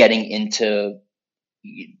 But then getting into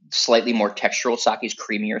slightly more textural sakes,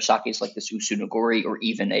 creamier sakes like this Usu Nagori or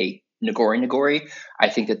even a Nagori, I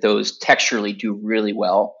think that those texturally do really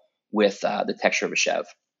well with the texture of a Chev.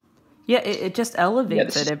 Yeah, it just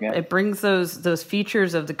elevates it. It brings those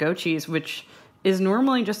features of the goat cheese, which is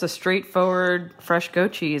normally just a straightforward fresh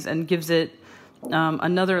goat cheese, and gives it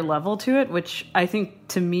another level to it, which I think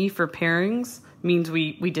to me for pairings means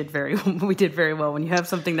we did very well when you have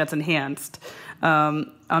something that's enhanced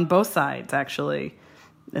on both sides. Actually,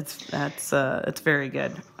 it's very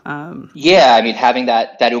good. Yeah, I mean, having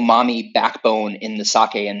that umami backbone in the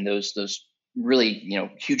sake and those really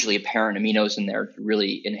hugely apparent aminos in there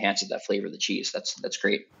really enhances that flavor of the cheese. That's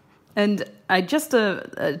great. And I just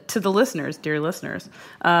to the listeners, dear listeners,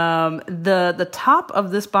 the top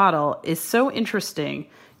of this bottle is so interesting.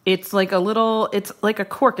 It's like a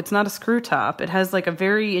cork. It's not a screw top. It has like a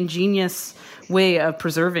very ingenious way of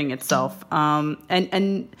preserving itself.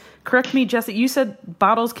 And correct me, Jesse, you said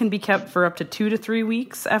bottles can be kept for up to 2 to 3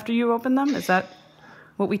 weeks after you open them. Is that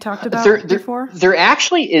what we talked about before? There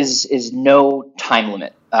actually is no time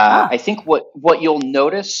limit. I think what you'll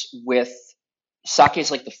notice with sake is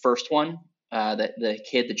like the first one, the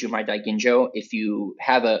Junmai Daiginjo. If you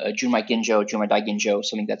have a Junmai Daiginjo,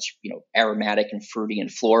 something that's aromatic and fruity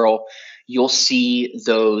and floral, you'll see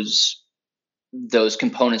those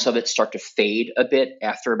components of it start to fade a bit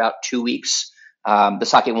after about 2 weeks. The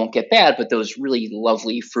sake won't get bad, but those really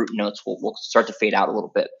lovely fruit notes will start to fade out a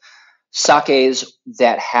little bit. Sakes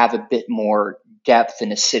that have a bit more depth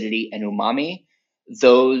and acidity and umami,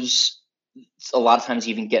 those a lot of times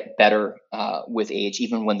even get better with age,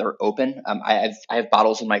 even when they're open. I have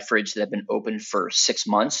bottles in my fridge that have been open for 6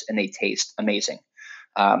 months and they taste amazing.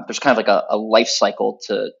 There's kind of like a life cycle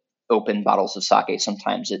to open bottles of sake.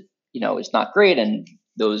 Sometimes it is not great and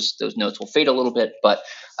those notes will fade a little bit. But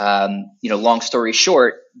long story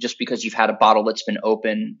short, just because you've had a bottle that's been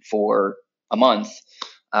open for a month,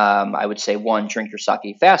 I would say, one, drink your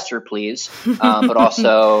sake faster, please. But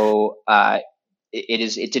also,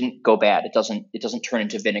 it didn't go bad. It doesn't turn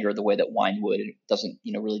into vinegar the way that wine would. It doesn't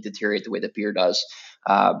really deteriorate the way that beer does.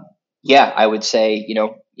 I would say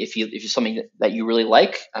if it's something that you really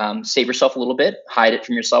like, save yourself a little bit, hide it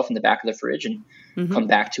from yourself in the back of the fridge, and come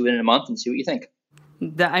back to it in a month and see what you think.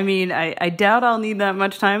 I mean, I doubt I'll need that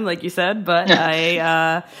much time, like you said, but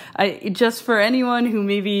I just for anyone who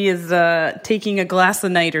maybe is taking a glass a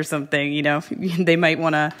night or something, they might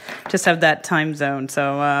want to just have that time zone.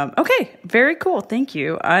 So, okay, very cool. Thank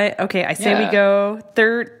you. I say we go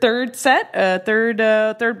third set,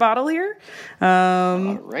 third bottle here.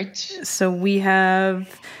 All right. So we have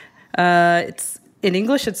it's in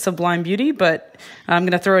English, it's Sublime Beauty, but I'm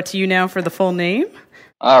going to throw it to you now for the full name.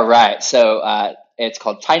 All right. So, it's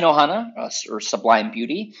called Tai no Hana, or Sublime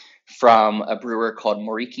Beauty, from a brewer called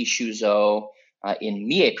Moriki Shuzo in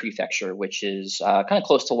Mie Prefecture, which is kind of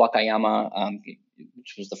close to Wakayama,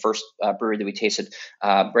 which was the first brewery that we tasted,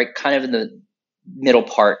 right kind of in the middle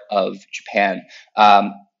part of Japan.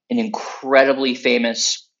 An incredibly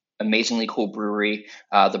famous, amazingly cool brewery.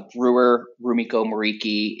 The brewer, Rumiko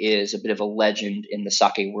Moriki, is a bit of a legend in the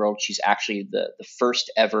sake world. She's actually the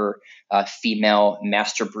first ever female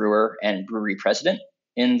master brewer and brewery president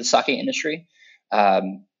in the sake industry.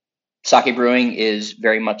 Sake brewing is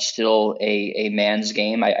very much still a man's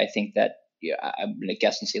game. I think that yeah, I'm going to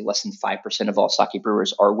guess and say less than 5% of all sake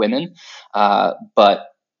brewers are women. But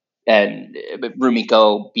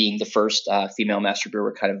Rumiko, being the first female master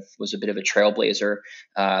brewer, kind of was a bit of a trailblazer.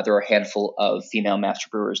 There are a handful of female master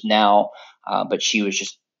brewers now, but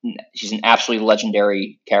she's an absolutely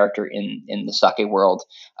legendary character in the sake world.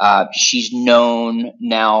 She's known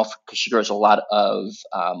now because she grows a lot of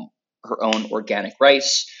her own organic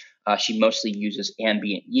rice. She mostly uses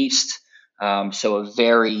ambient yeast, so a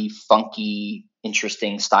very funky,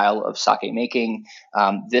 interesting style of sake making.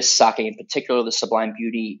 This sake in particular, the Sublime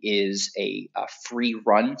Beauty, is a free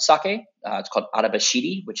run sake. It's called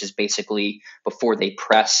arabashiri, which is basically before they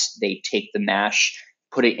press, they take the mash,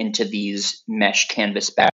 put it into these mesh canvas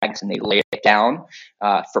bags, and they lay it down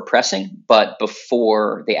for pressing. But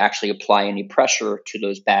before they actually apply any pressure to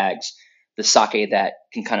those bags, the sake that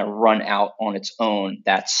can kind of run out on its own,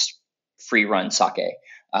 that's free run sake.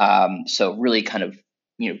 So really kind of,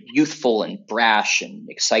 youthful and brash and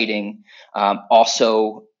exciting.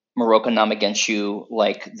 Also, Moroccan Namagenshu,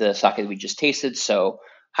 like the sake that we just tasted. So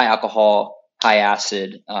high alcohol, high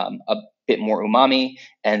acid, a bit more umami.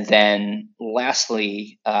 And then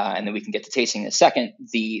lastly, and then we can get to tasting in a second,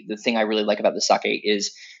 the thing I really like about the sake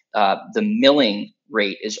is the milling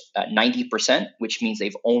rate is 90%, which means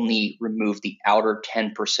they've only removed the outer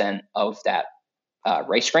 10% of that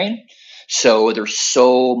rice grain. So there's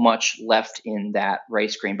so much left in that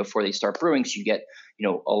rice grain before they start brewing. So you get,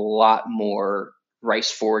 a lot more rice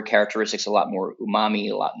forward characteristics, a lot more umami,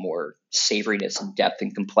 a lot more savoriness and depth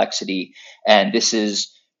and complexity. And this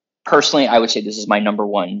is, personally, I would say this is my number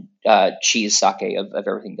one cheese sake of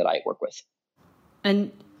everything that I work with.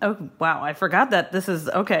 And oh wow, I forgot that this is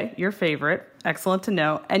your favorite. Excellent to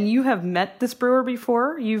know. And you have met this brewer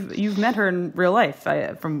before? You've met her in real life.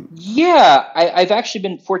 I've actually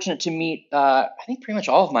been fortunate to meet I think pretty much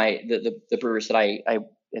all of the brewers that I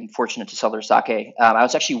am fortunate to sell their sake. I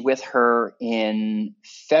was actually with her in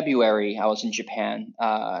February. I was in Japan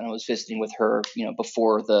and I was visiting with her,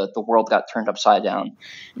 before the world got turned upside down.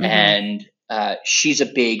 Mm-hmm. And she's a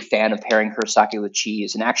big fan of pairing her sake with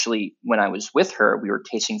cheese. And actually, when I was with her, we were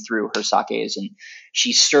tasting through her sakes, and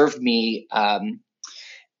she served me a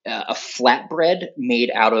flatbread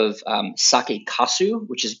made out of sake kasu,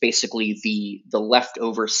 which is basically the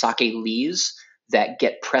leftover sake lees that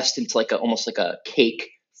get pressed into almost like a cake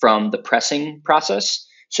from the pressing process.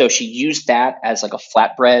 So she used that as like a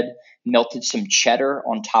flatbread, melted some cheddar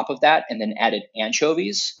on top of that, and then added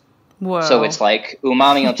anchovies. Whoa. So it's like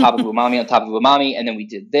umami on top of umami on top of umami. And then we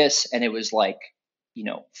did this, and it was like,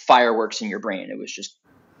 fireworks in your brain. It was just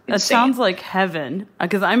insane. That sounds like heaven,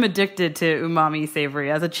 because I'm addicted to umami savory.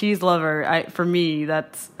 As a cheese lover, for me,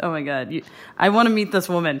 that's, oh my God. I want to meet this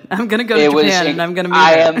woman. I'm going to go to Japan and I'm going to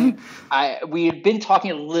meet her. We had been talking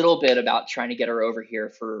a little bit about trying to get her over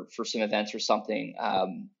here for some events or something.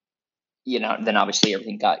 Then obviously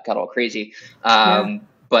everything got all crazy.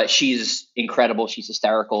 But she's incredible. She's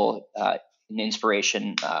hysterical, an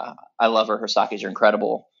inspiration. I love her. Her sakes are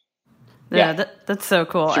incredible. Yeah, that's so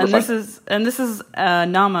cool. Super and this is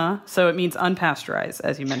nama, so it means unpasteurized,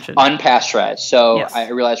 as you mentioned. Unpasteurized. So yes. I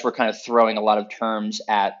realize we're kind of throwing a lot of terms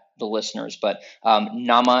at the listeners, but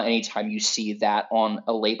nama, anytime you see that on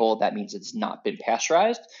a label, that means it's not been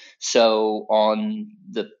pasteurized. So on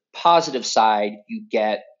the positive side, you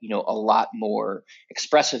get, a lot more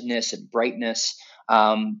expressiveness and brightness.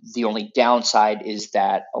 The only downside is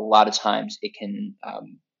that a lot of times it can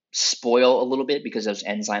spoil a little bit because those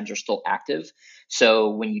enzymes are still active. So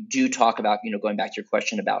when you do talk about, going back to your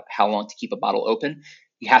question about how long to keep a bottle open,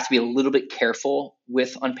 you have to be a little bit careful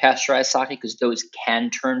with unpasteurized sake because those can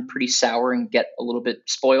turn pretty sour and get a little bit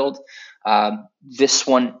spoiled. This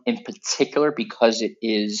one in particular, because it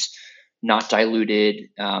is not diluted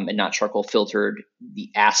and not charcoal filtered,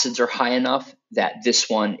 the acids are high enough that this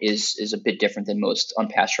one is a bit different than most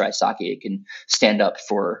unpasteurized sake. It can stand up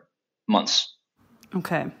for months.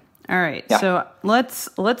 Okay. All right. Yeah. So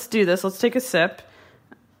let's do this. Let's take a sip.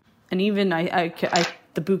 And even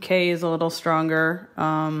the bouquet is a little stronger.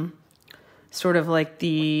 Sort of like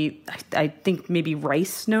I think maybe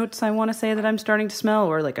rice notes, I want to say that I'm starting to smell,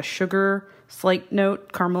 or like a sugar slight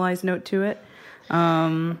note, caramelized note to it.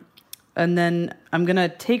 And then I'm going to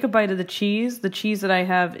take a bite of the cheese. The cheese that I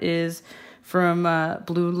have is from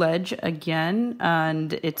Blue Ledge again,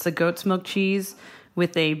 and it's a goat's milk cheese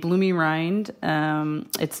with a bloomy rind.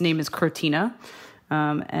 Its name is Crotina.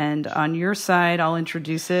 And on your side, I'll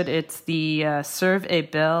introduce it. It's the Serve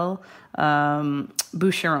et Belle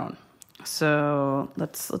Boucheron. So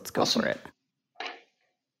let's go awesome. for it.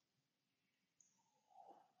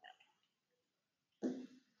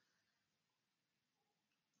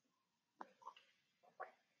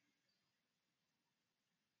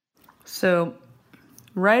 So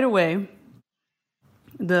right away,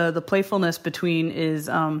 the playfulness between is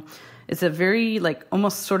it's a very like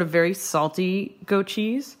almost sort of very salty goat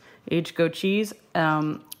cheese, aged goat cheese,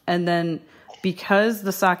 and then because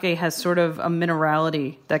the sake has sort of a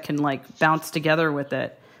minerality that can like bounce together with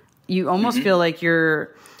it, you almost feel like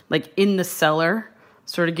you're like in the cellar,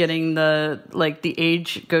 sort of getting the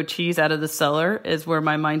aged goat cheese out of the cellar is where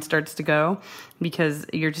my mind starts to go, because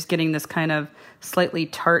you're just getting this kind of slightly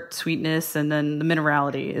tart sweetness, and then the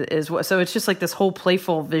minerality is what. So it's just like this whole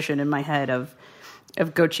playful vision in my head of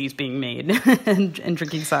goat cheese being made and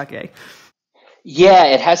drinking sake. Yeah,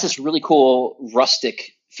 it has this really cool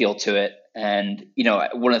rustic feel to it. And,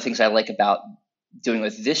 one of the things I like about doing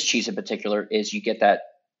with this cheese in particular is you get that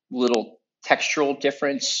little textural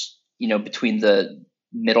difference, between the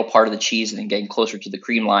middle part of the cheese and then getting closer to the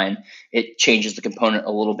cream line. It changes the component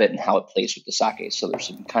a little bit and how it plays with the sake. So there's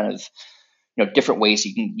some kind of, different ways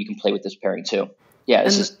you can play with this pairing too. Yeah,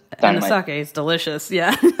 this is dynamite. And the sake is delicious.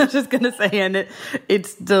 Yeah, I was just gonna say, and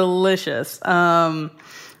it's delicious. I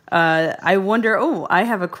wonder. Oh, I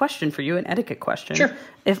have a question for you, an etiquette question. Sure.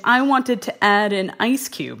 If I wanted to add an ice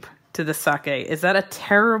cube to the sake, is that a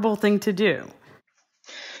terrible thing to do?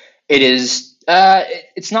 It is.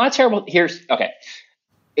 It's not a terrible.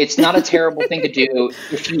 It's not a terrible thing to do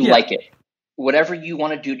if you like it. Whatever you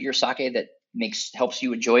want to do to your sake that helps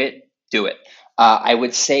you enjoy it, do it. I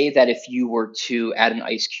would say that if you were to add an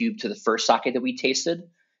ice cube to the first sake that we tasted,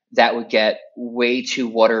 that would get way too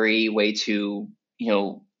watery, way too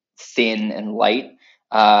thin and light,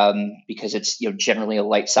 because it's generally a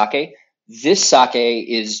light sake. This sake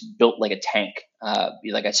is built like a tank.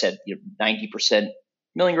 Like I said, 90%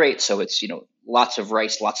 milling rate, so it's lots of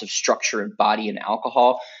rice, lots of structure and body and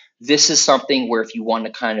alcohol. This is something where if you want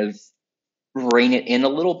to kind of rein it in a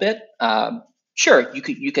little bit, sure,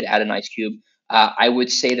 you could add an ice cube. I would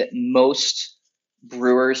say that most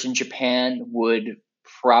brewers in Japan would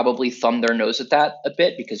probably thumb their nose at that a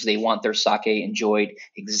bit, because they want their sake enjoyed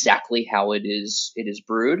exactly how it is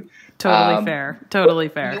brewed. Totally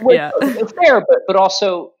fair. Yeah, fair, but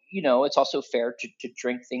also it's also fair to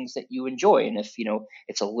drink things that you enjoy. And if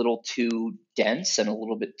it's a little too dense and a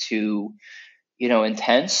little bit too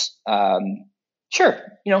intense, sure,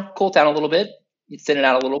 cool it down a little bit, you thin it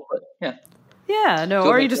out a little bit. Yeah, no,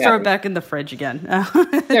 or you just throw it back in the fridge again.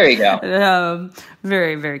 There you go.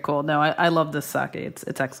 Very, very cool. No, I love this sake.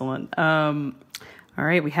 It's excellent. All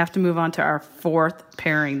right, we have to move on to our fourth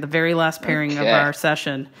pairing, the very last pairing of our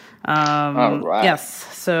session. All right.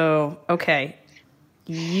 Yes. So, okay,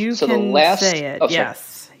 you can say it. Okay.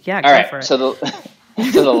 Yes. Yeah. All go right. for it.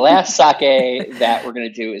 So the last sake that we're going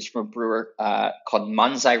to do is from a brewer called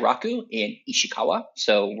Manzai Raku in Ishikawa.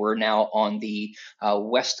 So we're now on the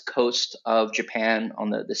west coast of Japan, on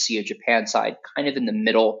the Sea of Japan side, kind of in the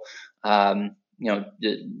middle.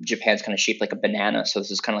 Japan's kind of shaped like a banana, so this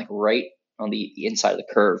is kind of like right on the inside of the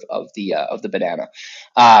curve of the banana.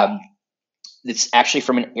 It's actually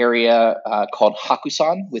from an area called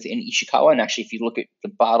Hakusan within Ishikawa. And actually, if you look at the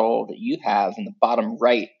bottle that you have in the bottom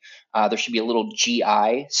right, there should be a little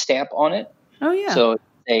GI stamp on it. Oh, yeah. So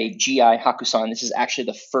a GI Hakusan. This is actually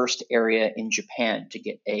the first area in Japan to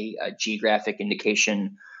get a geographic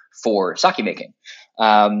indication for sake making.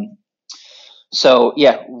 So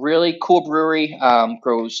yeah, really cool brewery,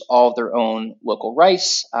 grows all of their own local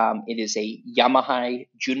rice. It is a Yamahai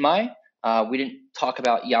Junmai. We didn't talk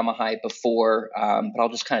about Yamahai before, but I'll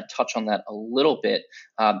just kind of touch on that a little bit.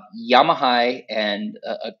 Yamahai and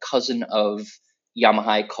a cousin of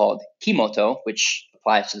Yamahai called Kimoto, which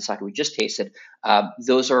applies to the sake we just tasted.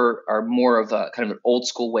 Those are more of a kind of an old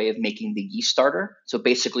school way of making the yeast starter. So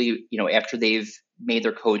basically, after they've made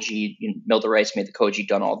their koji, milled the rice, made the koji,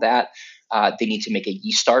 done all that, they need to make a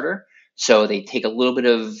yeast starter. So they take a little bit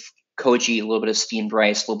of koji, a little bit of steamed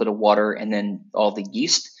rice, a little bit of water, and then all the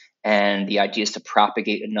yeast. And the idea is to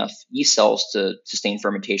propagate enough yeast cells to sustain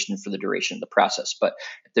fermentation for the duration of the process. But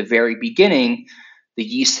at the very beginning, the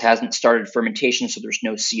yeast hasn't started fermentation, so there's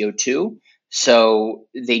no CO2. So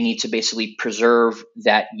they need to basically preserve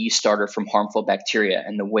that yeast starter from harmful bacteria.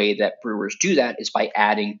 And the way that brewers do that is by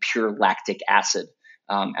adding pure lactic acid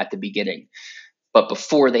at the beginning. But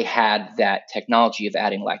before they had that technology of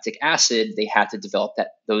adding lactic acid, they had to develop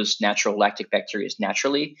those natural lactic bacteria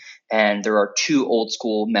naturally. And there are two old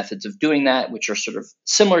school methods of doing that, which are sort of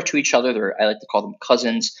similar to each other. I like to call them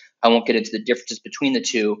cousins. I won't get into the differences between the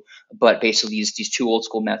two, but basically these two old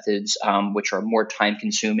school methods, which are more time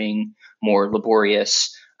consuming, more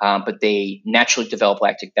laborious, but they naturally develop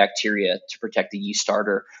lactic bacteria to protect the yeast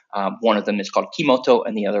starter. One of them is called Kimoto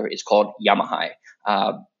and the other is called Yamahai.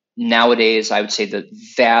 Nowadays, I would say the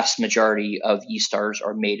vast majority of yeast starters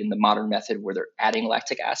are made in the modern method where they're adding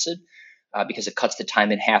lactic acid because it cuts the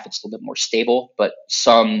time in half. It's a little bit more stable. But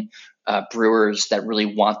some brewers that really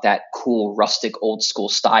want that cool, rustic, old school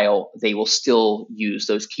style, they will still use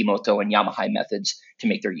those Kimoto and Yamahai methods to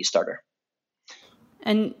make their yeast starter.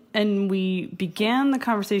 And we began the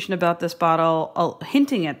conversation about this bottle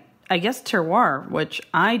hinting at, I guess, terroir, which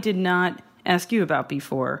I did not ask you about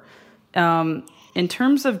before. In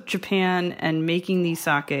terms of Japan and making these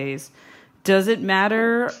sakes, does it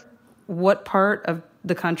matter what part of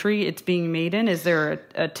the country it's being made in? Is there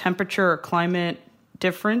a temperature or climate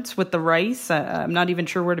difference with the rice? I'm not even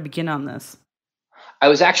sure where to begin on this. I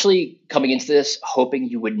was actually coming into this hoping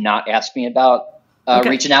you would not ask me about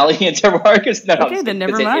regionality and terroir. Okay, then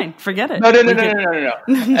never mind. Forget it. No.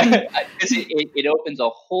 It opens a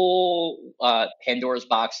whole Pandora's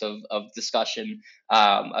box of discussion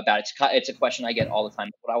about it. It's a question I get all the time.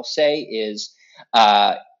 What I'll say is,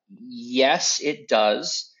 yes, it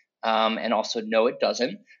does, and also no, it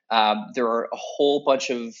doesn't. There are a whole bunch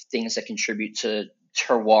of things that contribute to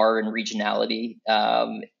terroir and regionality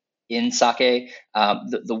in sake.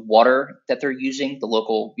 The water that they're using, the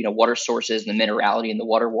local water sources, and the minerality in the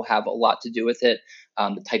water will have a lot to do with it.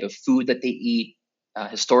 The type of food that they eat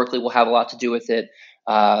historically will have a lot to do with it.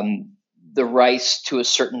 The rice to a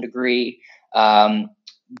certain degree,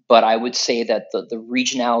 but I would say that the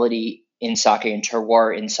regionality in sake and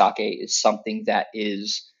terroir in sake is something that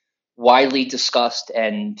is widely discussed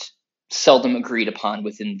and seldom agreed upon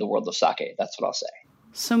within the world of sake. That's what I'll say.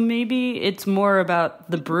 So maybe it's more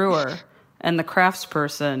about the brewer and the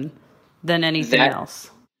craftsperson than anything else.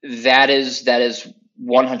 That is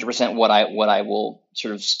 100% what I will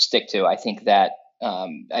sort of stick to. I think that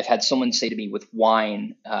I've had someone say to me with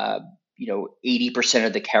wine, 80%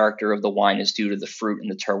 of the character of the wine is due to the fruit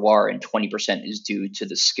and the terroir, and 20% is due to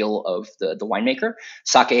the skill of the winemaker.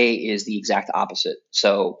 Sake is the exact opposite.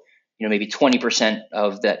 So maybe 20%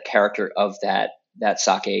 of that character of that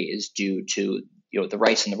sake is due to the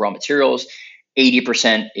rice and the raw materials.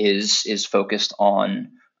 80% is focused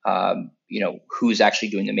on who's actually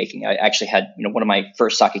doing the making. I actually had one of my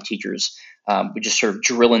first sake teachers would just sort of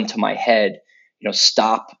drill into my head,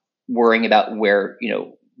 stop worrying about where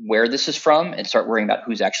this is from and start worrying about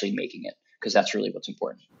who's actually making it, because that's really what's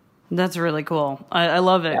important. That's really cool. I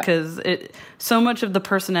love it because so much of the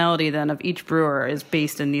personality then of each brewer is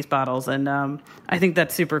based in these bottles, and I think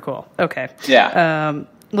that's super cool. Okay. Yeah.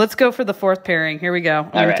 Let's go for the fourth pairing. Here we go. I'm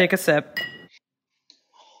going to take a sip.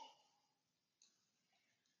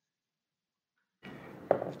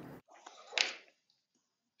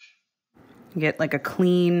 Get like a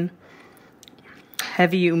clean,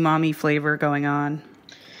 heavy umami flavor going on.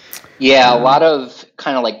 Yeah, a lot of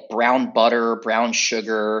kind of like brown butter, brown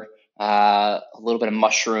sugar, a little bit of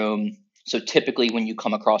mushroom. So typically when you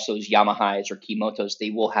come across those Yamahais or Kimotos,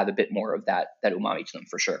 they will have a bit more of that umami to them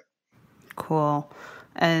for sure. Cool.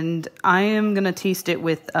 And I am going to taste it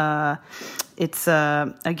with, it's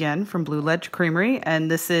again from Blue Ledge Creamery,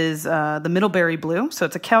 and this is the Middleberry Blue, so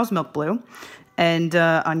it's a cow's milk blue. And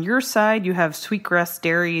on your side, you have Sweetgrass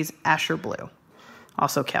Dairy's Asher Blue,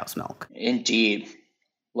 also cow's milk. Indeed.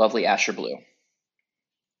 Lovely Asher Blue.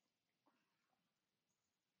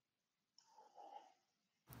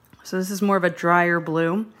 So this is more of a drier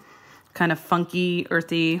blue, kind of funky,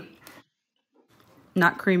 earthy,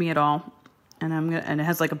 not creamy at all. And it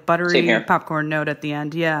has like a buttery popcorn note at the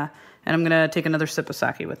end. Yeah. And I'm gonna take another sip of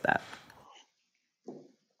sake with that.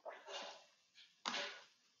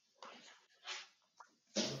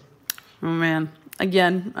 Oh man.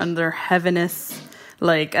 Again, under heaviness.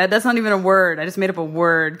 Like that's not even a word. I just made up a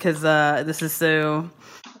word because this is so.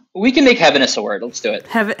 We can make heaviness a word. Let's do it.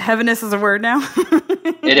 Heaviness is a word now.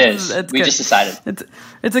 It is. We just decided.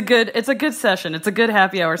 It's a good session. It's a good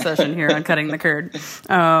happy hour session here on Cutting the Curd.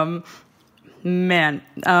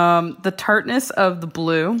 The tartness of the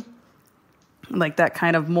blue, like that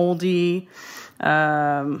kind of moldy,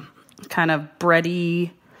 kind of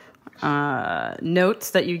bready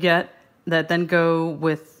notes that you get that then go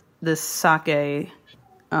with this sake.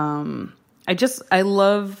 I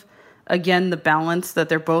love, again, the balance that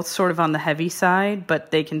they're both sort of on the heavy side,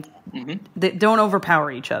 but they don't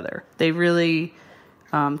overpower each other. They really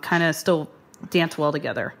kind of still dance well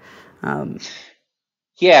together.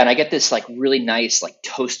 Yeah, and I get this like really nice like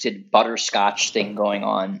toasted butterscotch thing going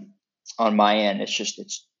on my end.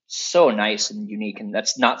 It's so nice and unique, and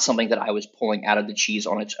that's not something that I was pulling out of the cheese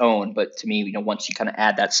on its own. But to me, once you kind of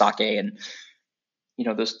add that sake and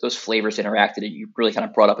those flavors interacted, you really kind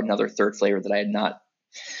of brought up another third flavor that I had not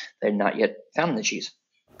yet found in the cheese.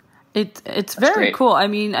 It's very great. cool. I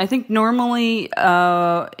mean, I think normally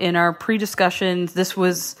in our pre-discussions, this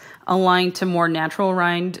was aligned to more natural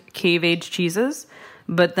rind cave-aged cheeses.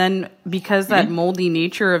 But then because that moldy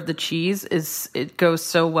nature of the cheese it goes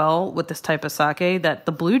so well with this type of sake that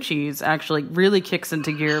the blue cheese actually really kicks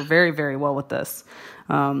into gear very, very well with this.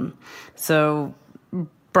 So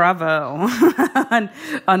bravo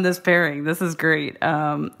on this pairing. This is great.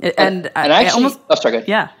 And actually, almost, oh, sorry, go ahead.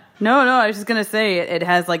 Yeah. No, I was just going to say it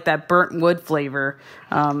has like that burnt wood flavor.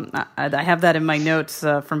 I have that in my notes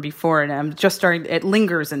from before, and I'm just starting, it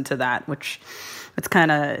lingers into that, which it's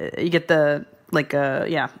kind of, you get the, like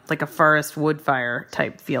a forest wood fire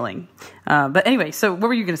type feeling. But anyway, so what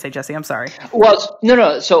were you going to say, Jesse? I'm sorry. Well,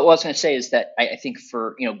 no. So what I was going to say is that I think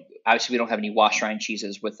for, obviously we don't have any wash rind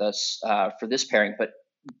cheeses with us for this pairing, but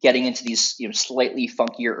getting into these, slightly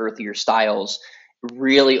funkier, earthier styles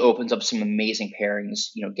really opens up some amazing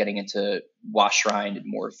pairings, getting into wash rind and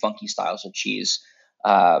more funky styles of cheese.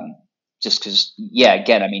 Just because,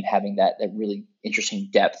 again, I mean, having that really interesting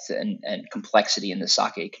depth and complexity in the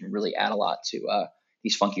sake can really add a lot to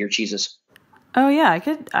these funkier cheeses. Oh yeah,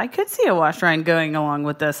 I could see a wash rind going along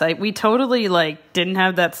with this. We totally didn't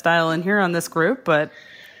have that style in here on this group, but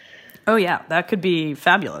oh yeah, that could be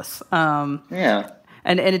fabulous. Yeah.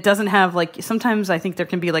 And it doesn't have sometimes I think there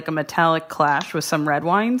can be a metallic clash with some red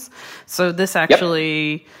wines. So this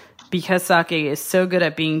actually, because sake is so good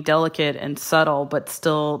at being delicate and subtle, but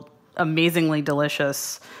still amazingly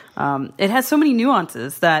delicious, it has so many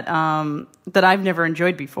nuances that I've never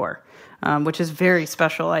enjoyed before, which is very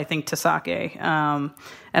special, I think, to sake.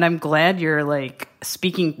 And I'm glad you're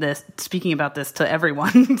speaking about this to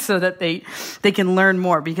everyone so that they can learn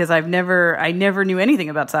more, because I never knew anything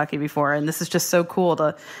about sake before, and this is just so cool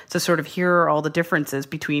to sort of hear all the differences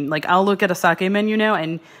between. I'll look at a sake menu now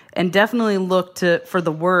and definitely look for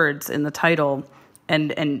the words in the title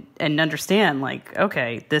and understand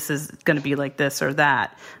okay, this is going to be like this or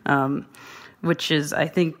that, which is, I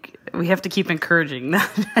think we have to keep encouraging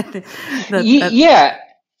that. Yeah.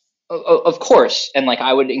 Of course. And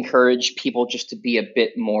I would encourage people just to be a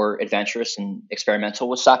bit more adventurous and experimental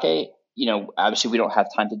with sake. Obviously we don't have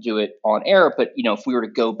time to do it on air, but if we were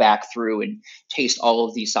to go back through and taste all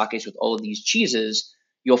of these sakes with all of these cheeses,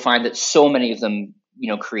 you'll find that so many of them,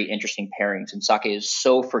 create interesting pairings, and sake is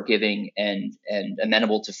so forgiving and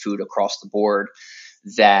amenable to food across the board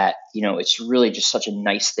that, it's really just such a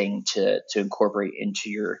nice thing to incorporate into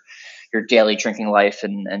your daily drinking life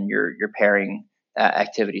and your pairing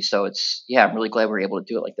activity. So I'm really glad we're able to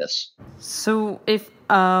do it like this. So if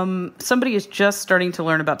somebody is just starting to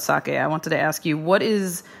learn about sake, I wanted to ask you, what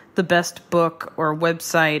is the best book or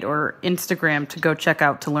website or Instagram to go check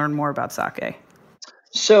out to learn more about sake?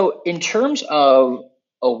 So in terms of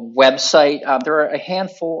a website, there are a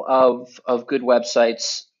handful of good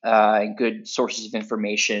websites and good sources of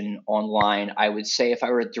information online. I would say if I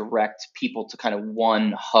were to direct people to kind of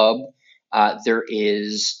one hub, there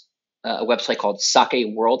is a website called Sake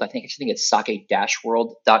World. I think it's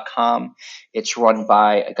sake-world.com. It's run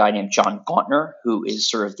by a guy named John Gauntner, who is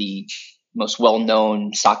sort of the most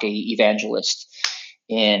well-known sake evangelist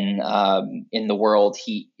in the world.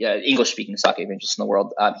 He English-speaking sake evangelist in the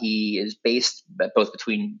world. He is based both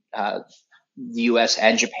between the U.S.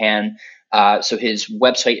 and Japan. So his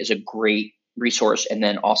website is a great resource, and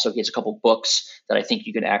then also he has a couple books that I think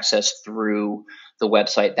you can access through the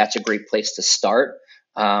website. That's a great place to start.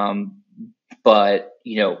 But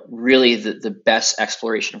really the best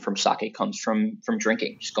exploration from sake comes from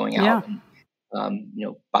drinking, just going out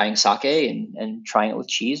and buying sake and trying it with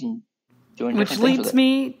cheese and doing different things with it. Which leads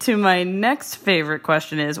me to my next favorite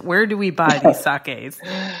question is, where do we buy these sakes?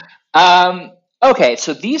 Okay,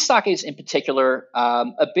 so these sakes in particular,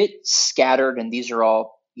 a bit scattered, and these are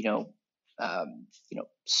all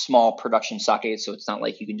small production sakes, so it's not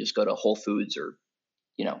like you can just go to Whole Foods or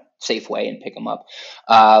Safeway and pick them up.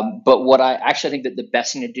 But what I actually think that the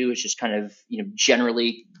best thing to do is just kind of,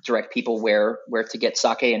 generally direct people where to get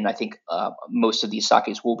sake. And I think most of these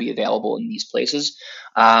sakes will be available in these places.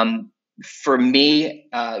 For me,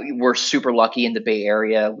 we're super lucky in the Bay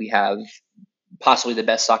Area. We have possibly the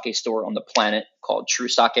best sake store on the planet called True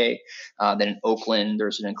Sake. Then in Oakland,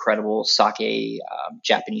 there's an incredible sake,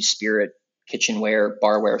 Japanese spirit kitchenware,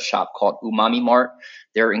 barware shop called Umami Mart.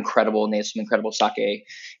 They're incredible, and they have some incredible sake.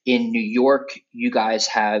 In New York, you guys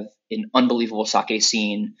have an unbelievable sake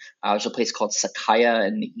scene. There's a place called Sakaya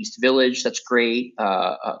in the East Village that's great.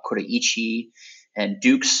 Koraichi and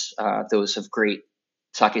Duke's, those have great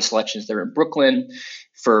sake selections there in Brooklyn.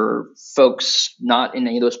 For folks not in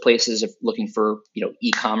any of those places, if looking for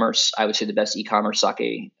e-commerce, I would say the best e-commerce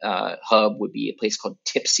sake hub would be a place called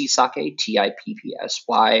Tipsy Sake,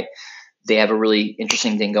 Tippsy. They have a really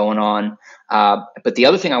interesting thing going on. But the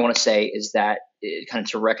other thing I want to say is that kind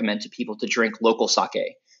of to recommend to people to drink local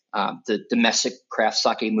sake. The domestic craft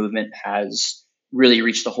sake movement has really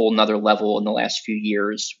reached a whole nother level in the last few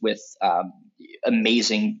years with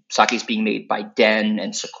amazing sakes being made by Den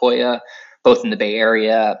and Sequoia, both in the Bay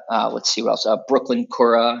Area. Let's see what else. Brooklyn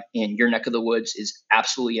Kura in your neck of the woods is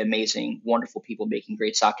absolutely amazing. Wonderful people making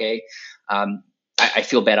great sake. I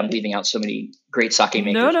feel bad I'm leaving out so many great sake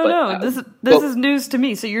makers. No. This is news to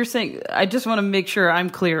me. So you're saying, I just want to make sure I'm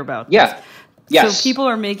clear about this. Yeah. Yes. So people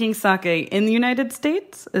are making sake in the United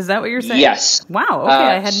States? Is that what you're saying? Yes. Wow. Okay.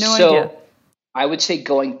 I had no idea. I would say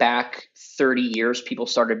going back 30 years, people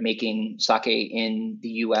started making sake in the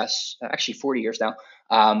U.S., actually 40 years now,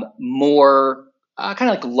 more kind of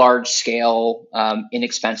like large scale,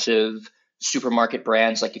 inexpensive supermarket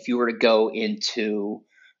brands. Like if you were to go into,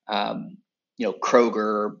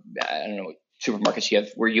 Kroger, I don't know what supermarkets you have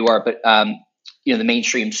where you are, but, the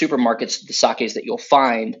mainstream supermarkets, the sakes that you'll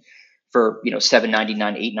find for,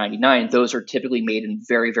 $7.99, $8.99, those are typically made in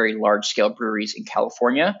very, very large scale breweries in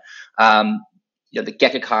California. The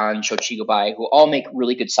Gekkakan, Shochigobai, who all make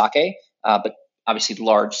really good sake, but obviously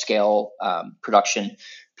large scale production.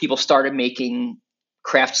 People started making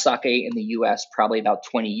craft sake in the U.S. probably about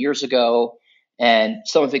 20 years ago, and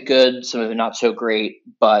some of it good, some of it not so great.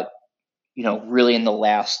 But really in the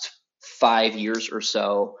last 5 years or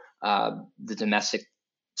so, the domestic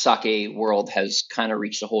sake world has kind of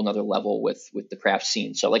reached a whole nother level with the craft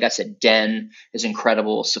scene. So, like I said, Den is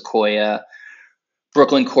incredible, Sequoia.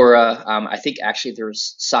 Brooklyn Kura, I think actually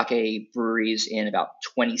there's sake breweries in about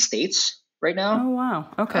 20 states right now. Oh, wow.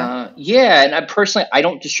 Okay. Yeah. And I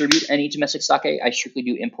don't distribute any domestic sake. I strictly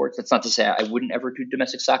do imports. That's not to say I wouldn't ever do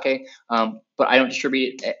domestic sake, but I don't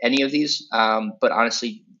distribute any of these. But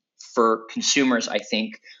honestly, for consumers, I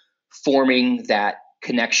think forming that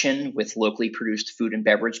connection with locally produced food and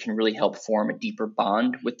beverage can really help form a deeper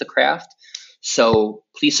bond with the craft. So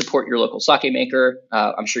please support your local sake maker.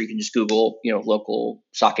 I'm sure you can just Google, local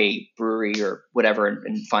sake brewery or whatever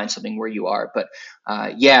and find something where you are. But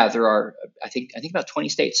there are, I think about 20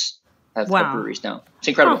 states have breweries now. It's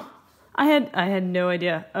incredible. Oh, I had no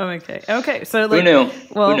idea. Oh, okay. So who knew?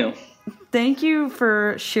 Well, who knew? Thank you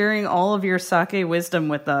for sharing all of your sake wisdom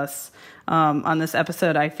with us on this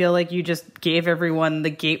episode. I feel like you just gave everyone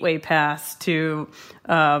the gateway pass to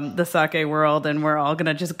the sake world, and we're all going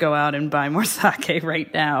to just go out and buy more sake right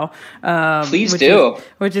now. Please do.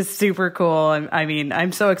 Which is super cool. I mean,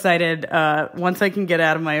 I'm so excited once I can get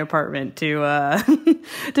out of my apartment to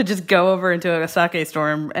to just go over into a sake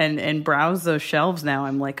store and browse those shelves now.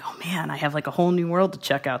 I'm like, oh man, I have like a whole new world to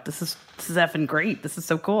check out. This is effing great. This is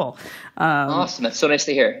so cool. Awesome. That's so nice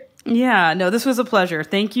to hear. Yeah, no, this was a pleasure.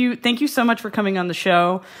 Thank you so much for coming on the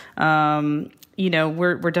show. We're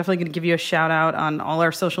definitely going to give you a shout out on all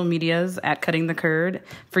our social medias at Cutting the Curd.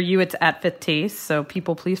 For you, it's at Fifth Taste. So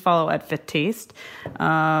people, please follow at Fifth Taste.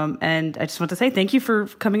 And I just want to say thank you for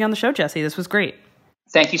coming on the show, Jesse. This was great.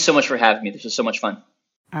 Thank you so much for having me. This was so much fun.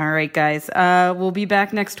 All right, guys. We'll be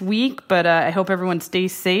back next week, but I hope everyone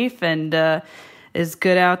stays safe and is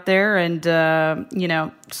good out there and,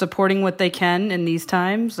 supporting what they can in these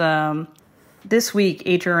times. This week,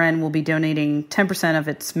 HRN will be donating 10% of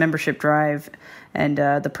its membership drive and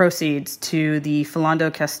the proceeds to the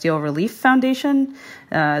Philando Castile Relief Foundation.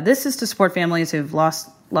 This is to support families who've lost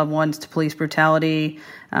loved ones to police brutality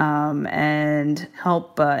and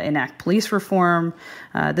help enact police reform.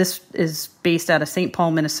 This is based out of St.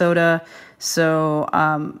 Paul, Minnesota. So,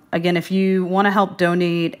 again, if you want to help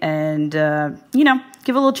donate and,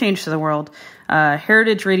 give a little change to the world,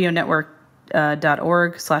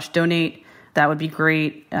 heritageradionetwork.org/donate. That would be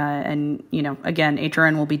great. And, again,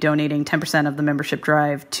 HRN will be donating 10% of the membership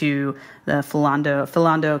drive to the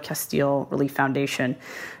Philando Castile Relief Foundation.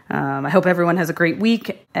 I hope everyone has a great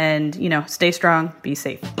week and, stay strong, be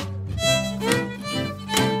safe.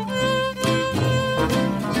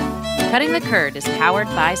 Cutting the Curd is powered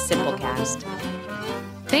by Simplecast.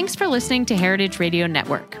 Thanks for listening to Heritage Radio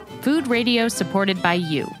Network, food radio supported by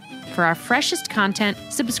you. For our freshest content,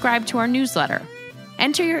 subscribe to our newsletter.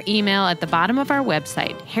 Enter your email at the bottom of our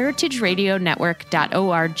website,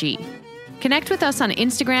 heritageradionetwork.org. Connect with us on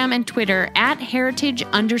Instagram and Twitter at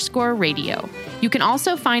heritage_radio. You can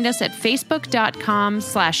also find us at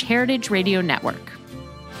facebook.com/Heritage Radio Network.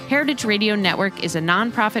 Heritage Radio Network is a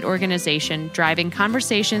nonprofit organization driving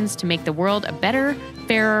conversations to make the world a better,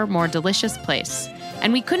 fairer, more delicious place.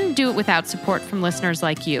 And we couldn't do it without support from listeners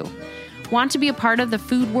like you. Want to be a part of the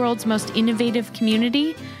food world's most innovative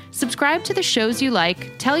community? Subscribe to the shows you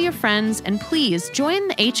like, tell your friends, and please join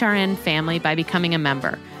the HRN family by becoming a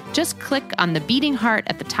member. Just click on the beating heart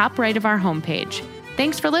at the top right of our homepage.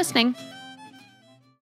 Thanks for listening.